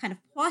this kind of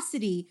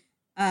paucity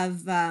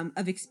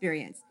of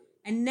experience.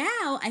 And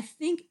now I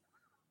think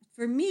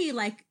for me,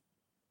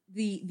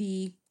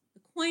 the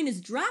coin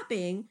is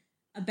dropping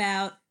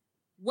about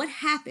what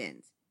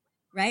happened,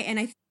 right?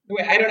 And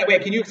Wait, I don't know.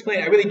 Wait, can you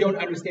explain? I really don't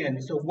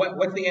understand. So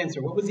what's the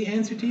answer? What was the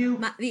answer to you?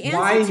 The answer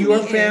Why in to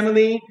your me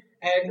family?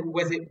 And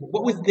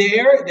what was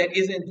there that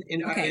isn't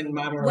in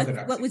modern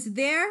Orthodoxy? What was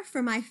there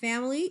for my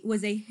family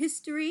was a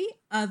history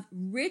of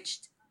rich,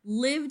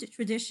 lived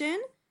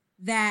tradition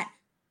that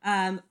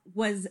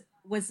was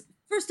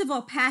first of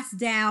all passed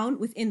down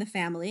within the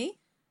family,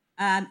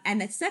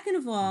 and that second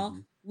of all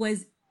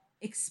was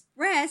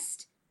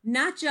expressed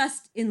not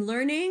just in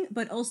learning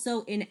but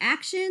also in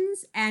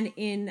actions and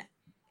in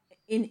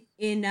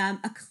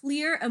a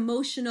clear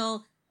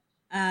emotional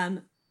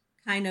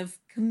kind of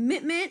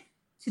commitment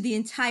to the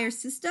entire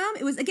system.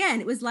 It was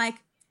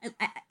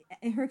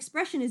her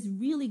expression is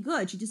really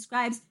good. She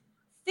describes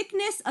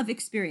thickness of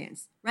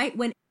experience, right?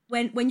 When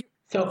you're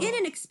So, in an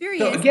so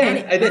experience and again,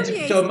 it permeates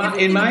in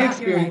everything my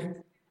about your life. experience,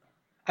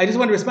 I just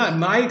want to respond.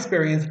 My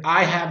experience,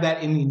 I have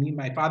that in me.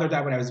 My father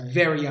died when I was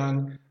very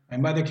young. My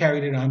mother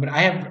carried it on, but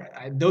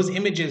those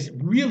images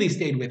really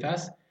stayed with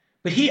us.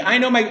 But I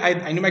knew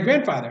my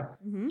grandfather.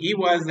 Mm-hmm. He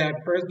was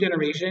that first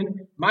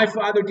generation. My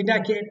father did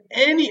not get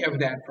any of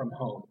that from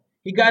home.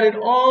 He got it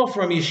all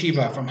from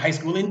yeshiva, from high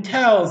school in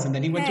Telz, and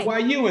then he went to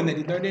YU, and then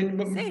he learned in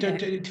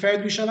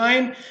Tiferet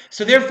Yerushalayim.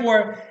 So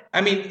therefore,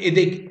 I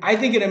mean, I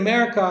think in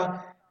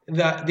America,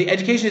 the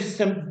education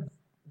system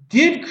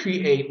did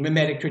create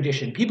mimetic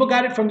tradition. People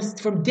got it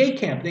from day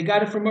camp. They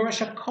got it from Morash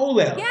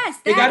HaKolel. Yes,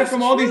 they got it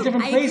from all these true.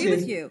 different I places. agree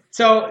with you.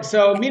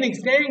 So meaning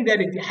saying that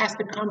it has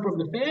to come from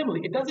the family.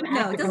 It doesn't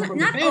have to come from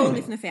the family. Not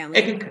only from the family.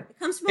 It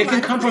comes from it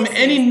can come from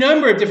any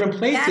number of different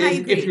places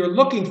if you're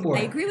looking for it.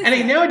 I agree with and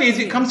that. nowadays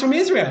it comes from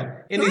Israel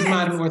in these Correct.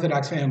 modern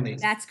Orthodox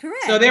families. That's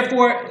correct. So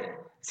therefore,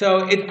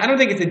 I don't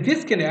think it's a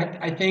disconnect.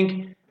 I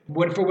think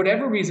for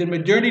whatever reason,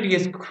 modernity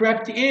has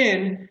crept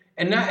in.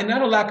 And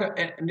not a lack of,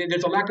 and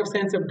there's a lack of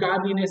sense of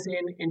godliness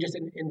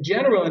in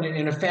general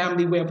in a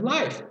family way of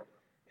life.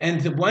 And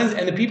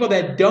the people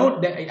that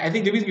don't, I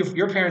think the reason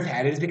your parents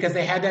had it is because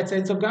they had that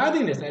sense of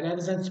godliness, they had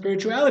that sense of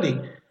spirituality.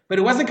 But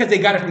it wasn't because they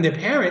got it from their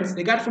parents;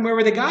 they got it from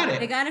wherever they got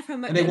it. They got it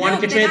from, and they wanted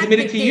to transmit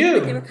it to you.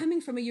 But they were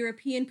coming from a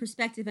European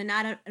perspective and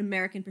not an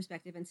American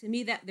perspective. And to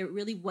me, that there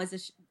really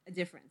was a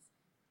difference.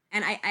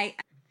 And I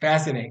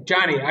fascinating,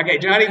 Johnny. Okay,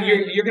 Johnny,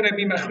 you're going to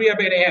be machriya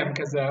b'neihem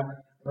because.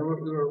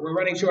 We're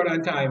running short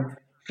on time.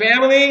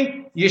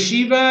 Family,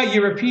 yeshiva,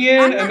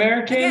 European,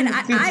 American. Again,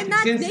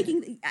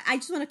 I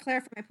just want to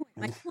clarify my point.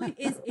 My point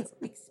is, it's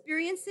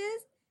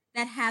experiences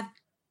that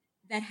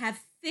have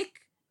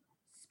thick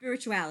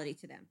spirituality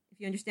to them.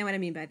 If you understand what I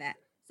mean by that.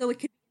 So it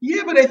could.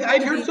 Yeah, but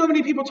I've heard so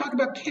many people talk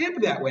about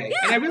camp that way,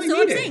 and I really so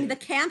mean I'm saying the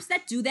camps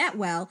that do that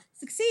well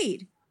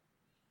succeed.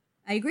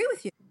 I agree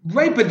with you.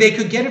 Right, but they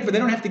could get it, but they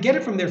don't have to get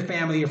it from their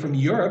family or from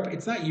Europe.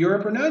 It's not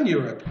Europe or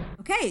non-Europe.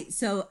 Okay,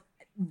 so,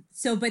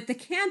 but the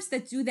camps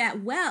that do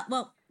that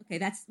well, okay,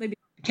 that's maybe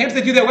camps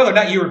that do that well are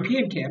not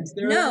European camps.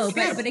 They're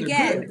camps. But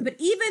again, but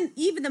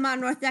even the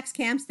modern Orthodox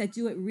camps that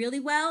do it really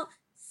well,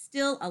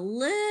 still a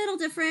little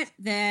different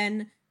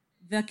than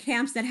the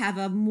camps that have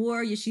a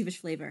more yeshivish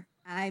flavor.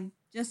 I'm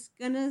just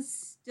gonna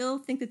still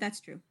think that that's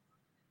true.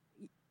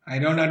 I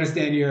don't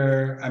understand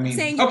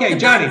okay,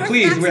 Johnny,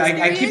 please.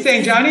 I keep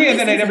saying Johnny, and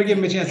then I never give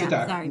him a chance to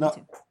talk. Sorry, no.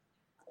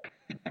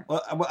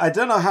 Well, I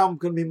don't know how I'm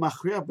going to be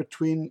machriya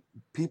between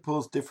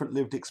people's different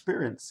lived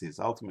experiences,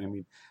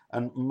 ultimately.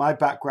 And my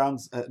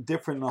background's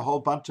different in a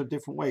whole bunch of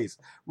different ways.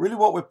 Really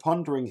what we're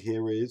pondering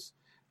here is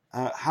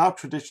how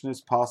tradition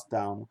is passed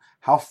down,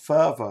 how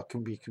fervor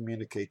can be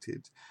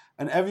communicated.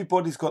 And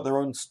everybody's got their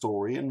own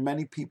story, and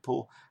many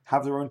people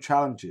have their own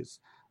challenges.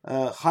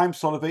 Chaim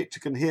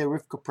Soloveitchik and here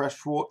Rivka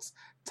Press-Schwartz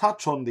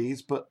touch on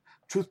these, but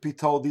truth be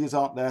told, these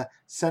aren't their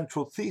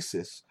central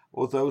thesis,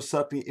 although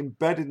certainly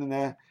embedded in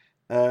their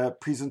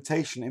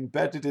presentation,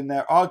 embedded in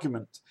their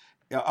argument,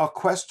 are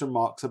question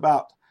marks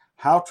about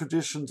how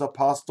traditions are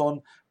passed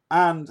on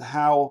and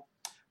how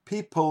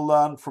people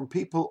learn from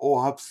people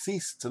or have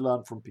ceased to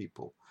learn from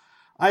people.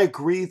 I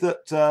agree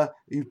that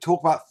you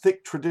talk about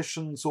thick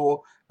traditions,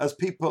 or as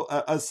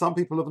some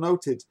people have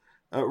noted,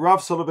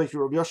 Rav Soloveitchik,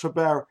 Rav Yosha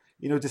Ber,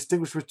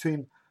 distinguish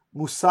between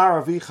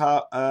Musar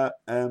Avicha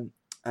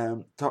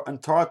and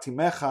Torah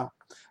Timecha,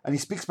 and he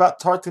speaks about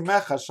Torah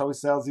Timecha, shall we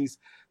say, as these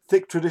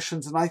thick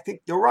traditions, and I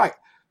think you're right.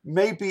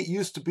 Maybe it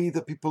used to be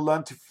that people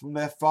learned it from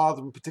their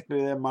father and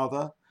particularly their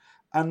mother,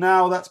 and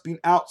now that's been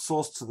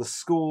outsourced to the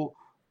school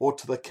or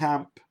to the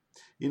camp.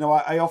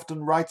 I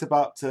often write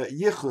about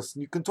yichus,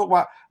 and you can talk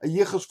about a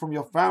yichus from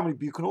your family,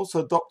 but you can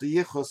also adopt a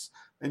yichus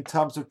in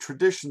terms of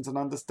traditions and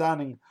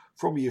understanding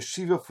from a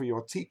yeshiva, from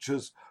your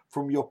teachers,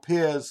 from your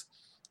peers,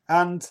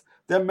 and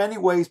there are many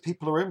ways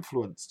people are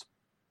influenced.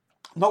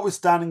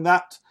 Notwithstanding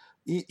that,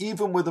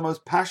 even with the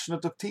most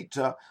passionate of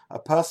teacher, a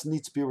person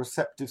needs to be a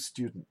receptive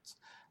student.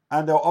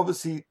 And there are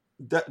obviously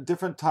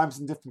different times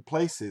and different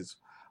places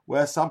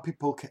where some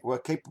people were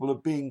capable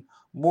of being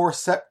more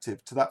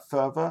receptive to that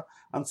fervor,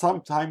 and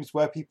sometimes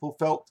where people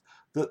felt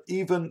that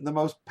even the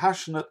most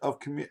passionate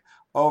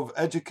of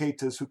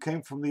educators who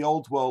came from the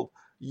old world,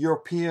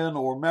 European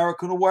or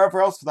American or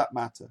wherever else for that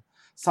matter,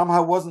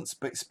 somehow wasn't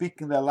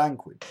speaking their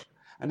language.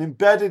 And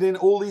embedded in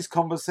all these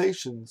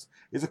conversations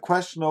is a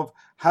question of,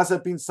 has there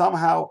been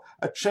somehow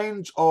a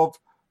change of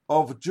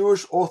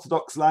Jewish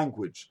Orthodox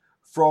language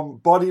from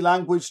body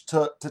language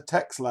to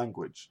text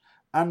language?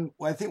 And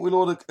I think we'll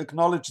all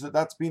acknowledge that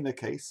that's been the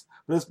case.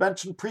 But as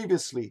mentioned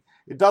previously,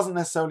 it doesn't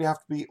necessarily have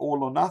to be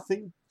all or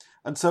nothing.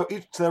 And so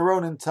each to their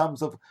own in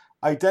terms of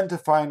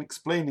identifying and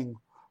explaining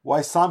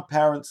why some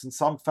parents and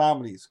some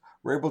families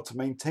were able to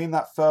maintain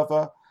that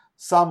fervor,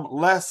 some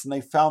less, and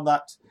they found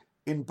that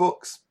in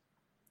books.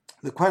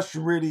 The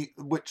question really,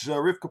 which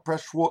Rivka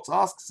Press-Schwartz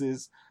asks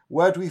is,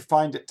 where do we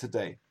find it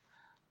today?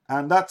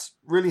 And that's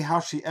really how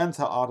she ends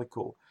her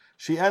article.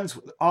 She ends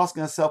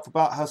asking herself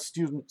about her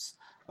students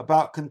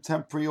about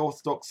contemporary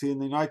Orthodoxy in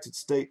the United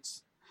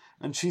States.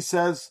 And she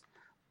says,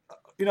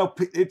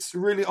 it's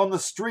really on the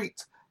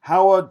street.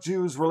 How are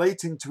Jews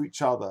relating to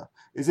each other?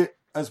 Is it,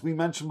 as we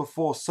mentioned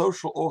before,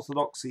 social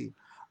orthodoxy?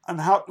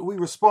 And how do we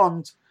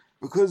respond?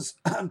 Because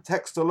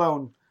text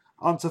alone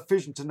aren't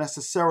sufficient to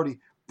necessarily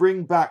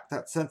bring back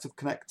that sense of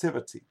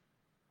connectivity.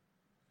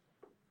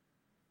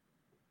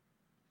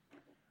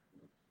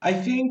 I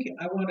think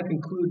I want to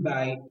conclude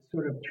by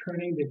sort of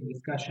turning the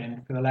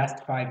discussion for the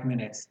last 5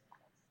 minutes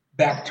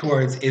back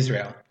towards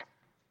Israel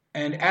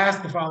and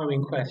ask the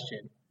following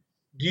question.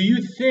 Do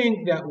you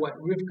think that what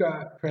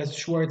Rivka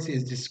Press-Schwartz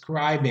is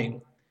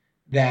describing,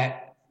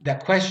 that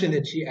question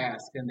that she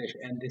asked and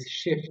this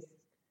shift,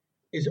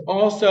 is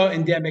also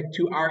endemic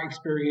to our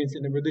experience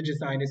in the religious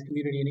Zionist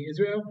community in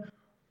Israel?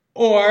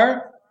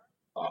 Or,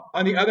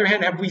 on the other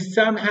hand, have we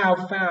somehow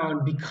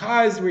found,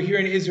 because we're here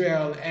in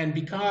Israel and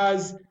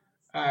because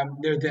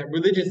there's that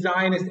religious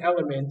Zionist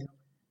element,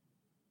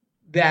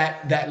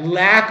 that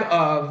lack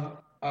of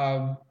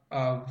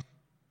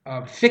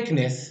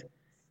thickness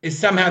is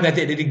somehow that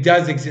it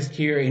does exist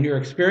here in your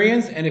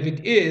experience? And if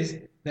it is,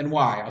 then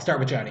why? I'll start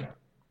with Johnny.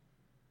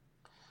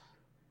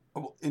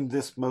 In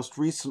this most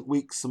recent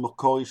week's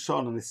Makor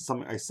Rishon, and this is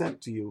something I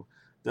sent to you,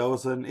 there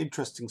was an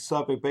interesting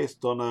survey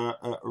based on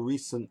a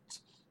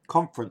recent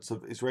conference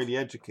of Israeli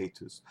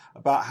educators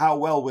about how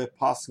well we're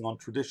passing on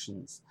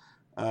traditions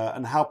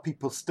and how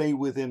people stay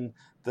within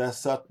their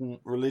certain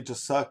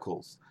religious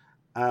circles.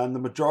 And the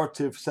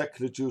majority of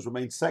secular Jews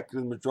remain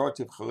secular, the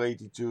majority of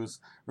Haredi Jews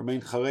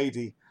remain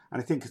Haredi, and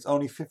I think it's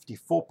only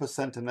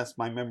 54%, unless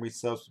my memory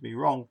serves me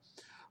wrong,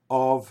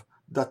 of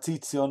Dati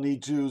Tzioni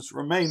Jews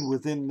remain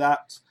within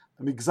that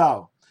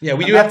migzar. Yeah,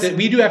 we do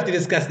have to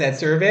discuss that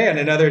survey on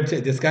another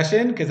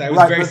discussion, because I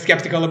was very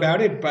skeptical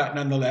about it, but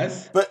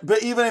nonetheless.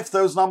 But even if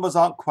those numbers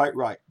aren't quite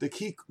right,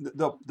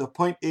 the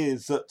point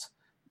is that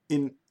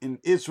in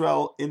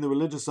Israel, in the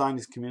religious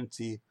Zionist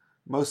community,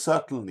 most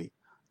certainly,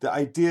 the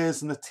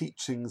ideas and the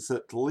teachings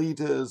that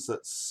leaders,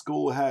 that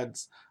school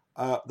heads,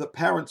 that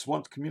parents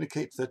want to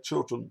communicate to their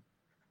children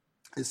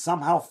is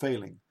somehow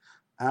failing.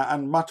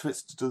 And much of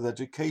it's to do with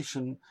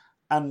education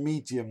and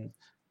medium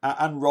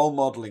and role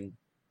modeling.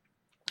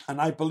 And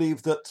I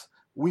believe that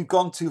we've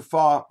gone too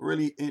far,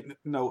 really.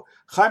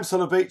 Chaim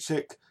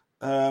Soloveitchik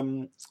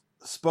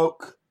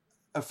spoke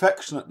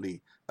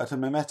affectionately at a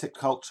mimetic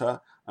culture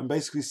and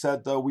basically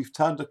said, though, we've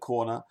turned a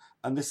corner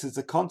and this is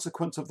the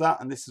consequence of that,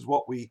 and this is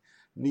what we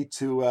need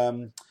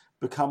to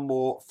become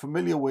more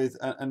familiar with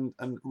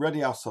and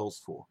ready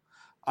ourselves for.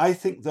 I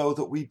think, though,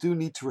 that we do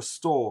need to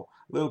restore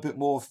a little bit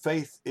more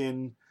faith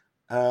in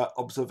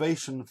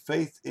observation,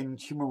 faith in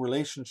human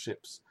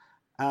relationships.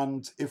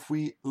 And if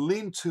we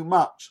lean too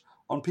much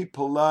on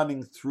people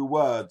learning through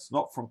words,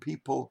 not from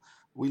people,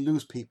 we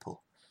lose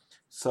people.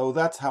 So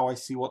that's how I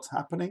see what's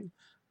happening.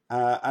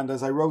 And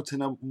as I wrote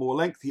in a more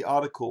lengthy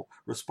article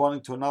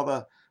responding to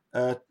another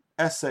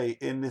essay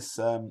in this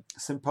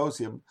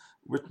symposium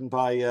written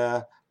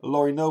by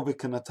Lori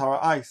Novick and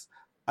Atara Ice,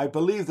 I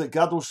believe that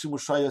Gadol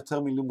Shimusha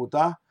Yoter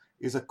Milimudah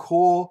is a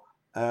core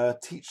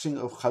teaching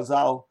of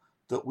Chazal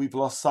that we've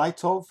lost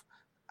sight of,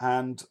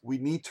 and we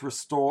need to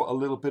restore a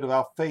little bit of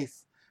our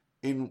faith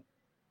in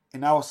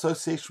our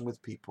association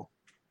with people.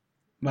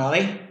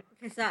 Molly?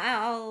 Okay, so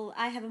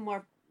I have a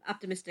more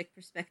optimistic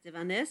perspective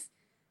on this.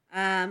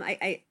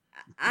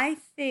 I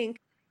think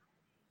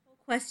the whole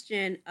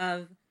question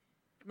of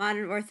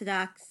modern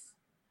Orthodox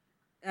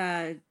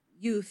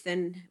youth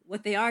and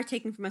what they are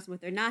taking from us and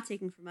what they're not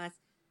taking from us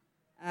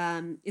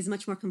is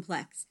much more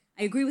complex.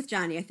 I agree with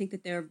Johnny. I think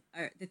that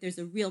there's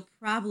a real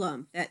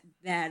problem that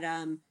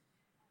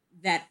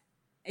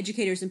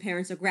educators and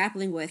parents are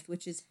grappling with,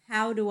 which is,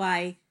 how do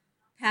I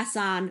pass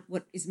on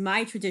what is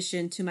my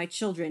tradition to my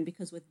children,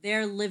 because what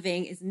they're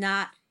living is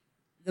not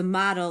the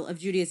model of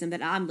Judaism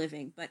that I'm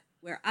living. But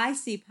where I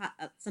see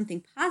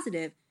something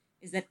positive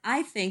is that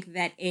I think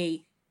that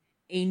a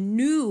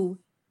new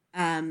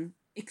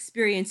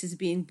experience is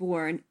being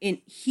born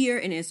here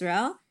in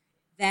Israel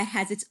that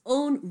has its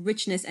own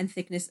richness and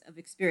thickness of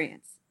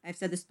experience. I've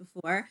said this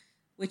before,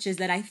 which is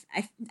that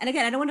and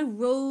again, I don't want to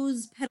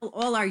rose petal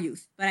all our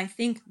youth, but I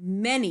think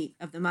many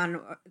of the modern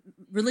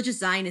religious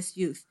Zionist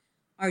youth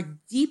are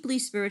deeply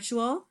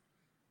spiritual,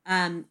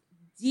 they're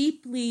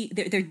deep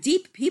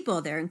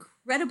people. They're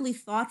incredibly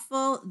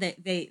thoughtful.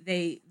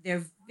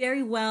 They're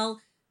very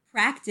well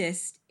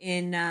practiced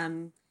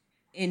in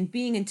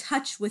being in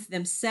touch with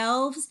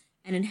themselves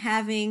and in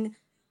having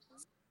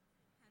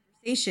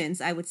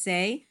conversations, I would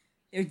say.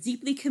 They're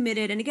deeply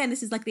committed. And again,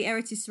 this is like the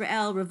Eretz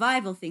Yisrael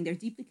revival thing. They're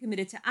deeply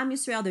committed to Am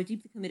Yisrael. They're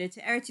deeply committed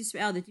to Eretz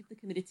Yisrael. They're deeply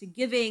committed to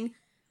giving.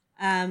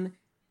 And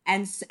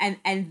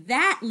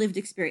that lived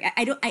experience.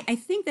 I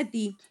think that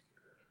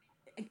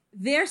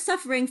they're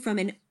suffering from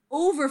an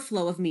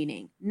overflow of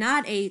meaning,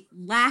 not a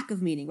lack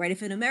of meaning, right?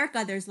 If in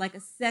America, there's like a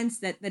sense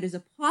that is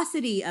a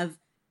paucity of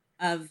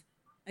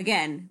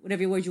again,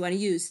 whatever word you want to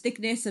use,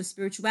 thickness of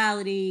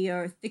spirituality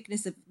or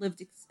thickness of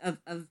lived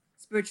of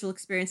spiritual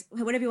experience,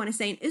 whatever you want to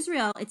say. In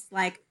Israel, it's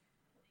like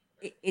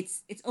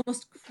it's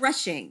almost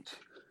crushing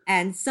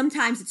And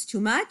sometimes it's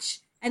too much.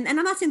 And I'm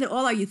not saying that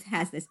all our youth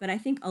has this, but I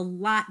think a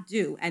lot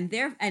do. And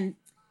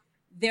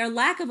their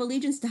lack of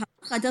allegiance to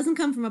halacha doesn't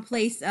come from a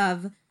place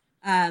of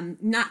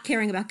not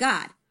caring about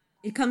God.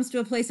 It comes to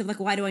a place of like,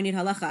 why do I need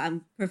halacha?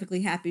 I'm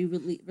perfectly happy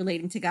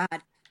relating to God,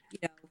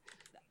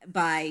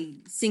 by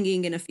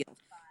singing in a field.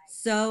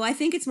 So I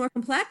think it's more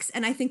complex,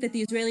 and I think that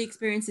the Israeli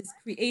experience is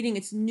creating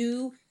a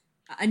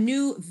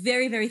new,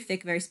 very, very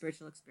thick, very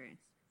spiritual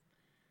experience.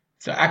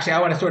 So actually, I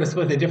want to sort of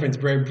split the difference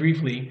very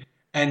briefly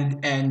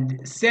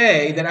and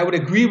say that I would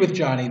agree with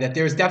Johnny that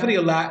there's definitely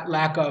a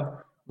lack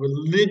of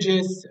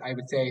religious. I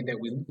would say that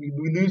we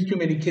lose too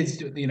many kids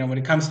to, when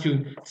it comes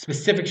to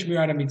specific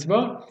Shmirat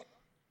HaMitzvot.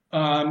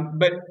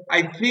 But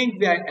I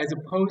think that as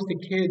opposed to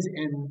kids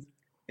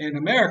in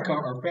America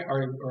or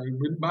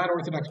modern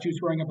Orthodox Jews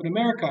growing up in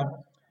America,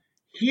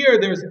 here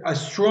there's a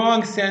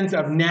strong sense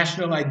of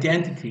national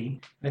identity.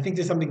 And I think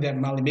there's something that,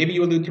 Molly, maybe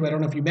you allude to, I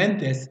don't know if you meant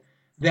this,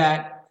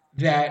 that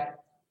I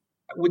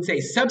would say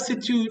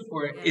substitute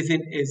or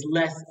is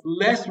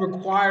less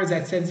requires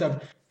that sense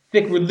of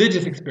thick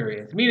religious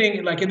experience.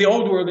 Meaning, like in the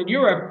old world in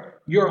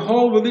Europe, your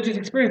whole religious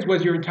experience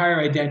was your entire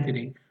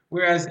identity.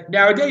 Whereas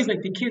nowadays,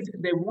 like the kids,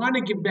 they want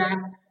to give back.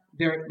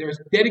 They're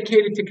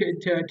dedicated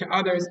to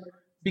others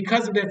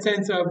because of that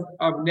sense of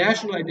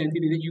national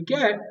identity that you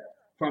get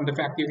from the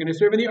fact that you're going to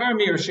serve in the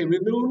army or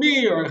Shevit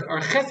Leumi or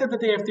Chesed that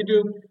they have to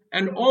do,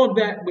 and all of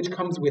that which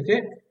comes with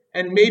it.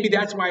 And maybe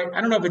that's why, I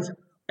don't know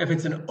if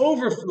it's an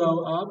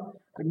overflow of,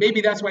 but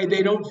maybe that's why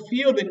they don't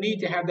feel the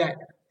need to have that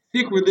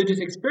thick religious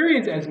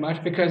experience as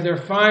much, because they're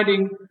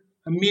finding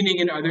a meaning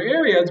in other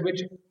areas,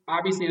 which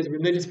obviously as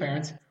religious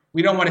parents,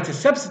 we don't want it to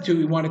substitute,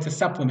 we want it to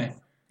supplement.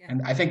 Yeah.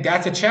 And I think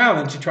that's a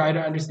challenge to try to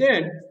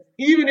understand,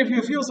 even if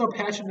you feel so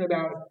passionate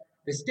about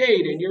the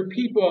state and your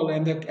people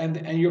and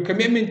your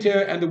commitment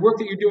to and the work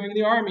that you're doing in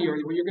the army or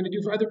what you're going to do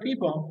for other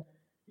people,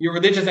 your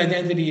religious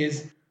identity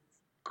is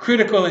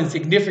critical and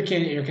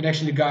significant in your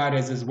connection to God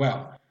as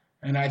well.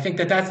 And I think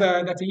that's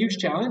a huge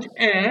challenge.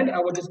 And I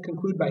will just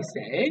conclude by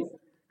saying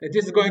that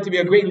this is going to be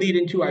a great lead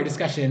into our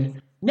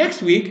discussion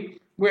next week,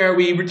 where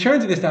we return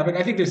to this topic.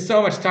 I think there's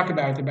so much to talk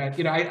about. I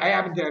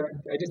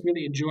just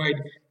really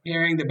enjoyed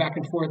hearing the back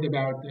and forth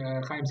about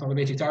Chaim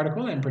Soloveitchik's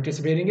article and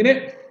participating in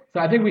it. So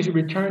I think we should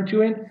return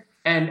to it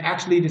and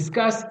actually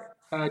discuss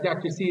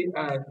Dr.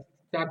 Simon's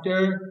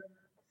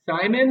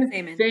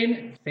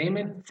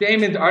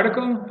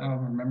article. I'll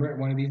remember it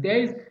one of these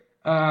days.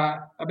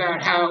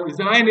 About how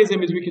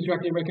Zionism is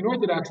reconstructing American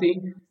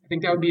Orthodoxy. I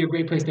think that would be a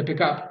great place to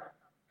pick up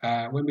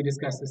when we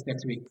discuss this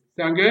next week.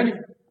 Sound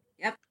good?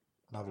 Yep.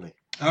 Lovely.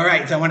 All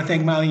right. So I want to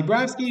thank Molly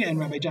Brovsky and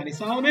Rabbi Johnny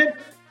Solomon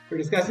for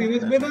discussing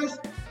this with us.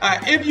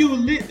 If you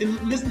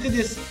listen to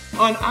this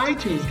on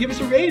iTunes, give us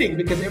a rating,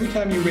 because every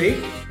time you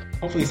rate,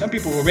 hopefully some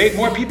people will rate,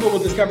 more people will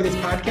discover this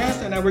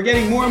podcast. And we're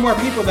getting more and more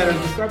people that are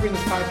discovering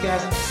this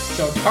podcast.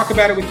 So talk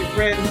about it with your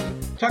friends.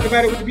 Talk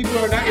about it with the people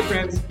who are not your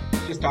friends.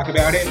 Just talk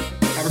about it.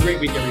 Have a great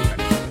week,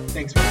 everybody.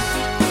 Thanks for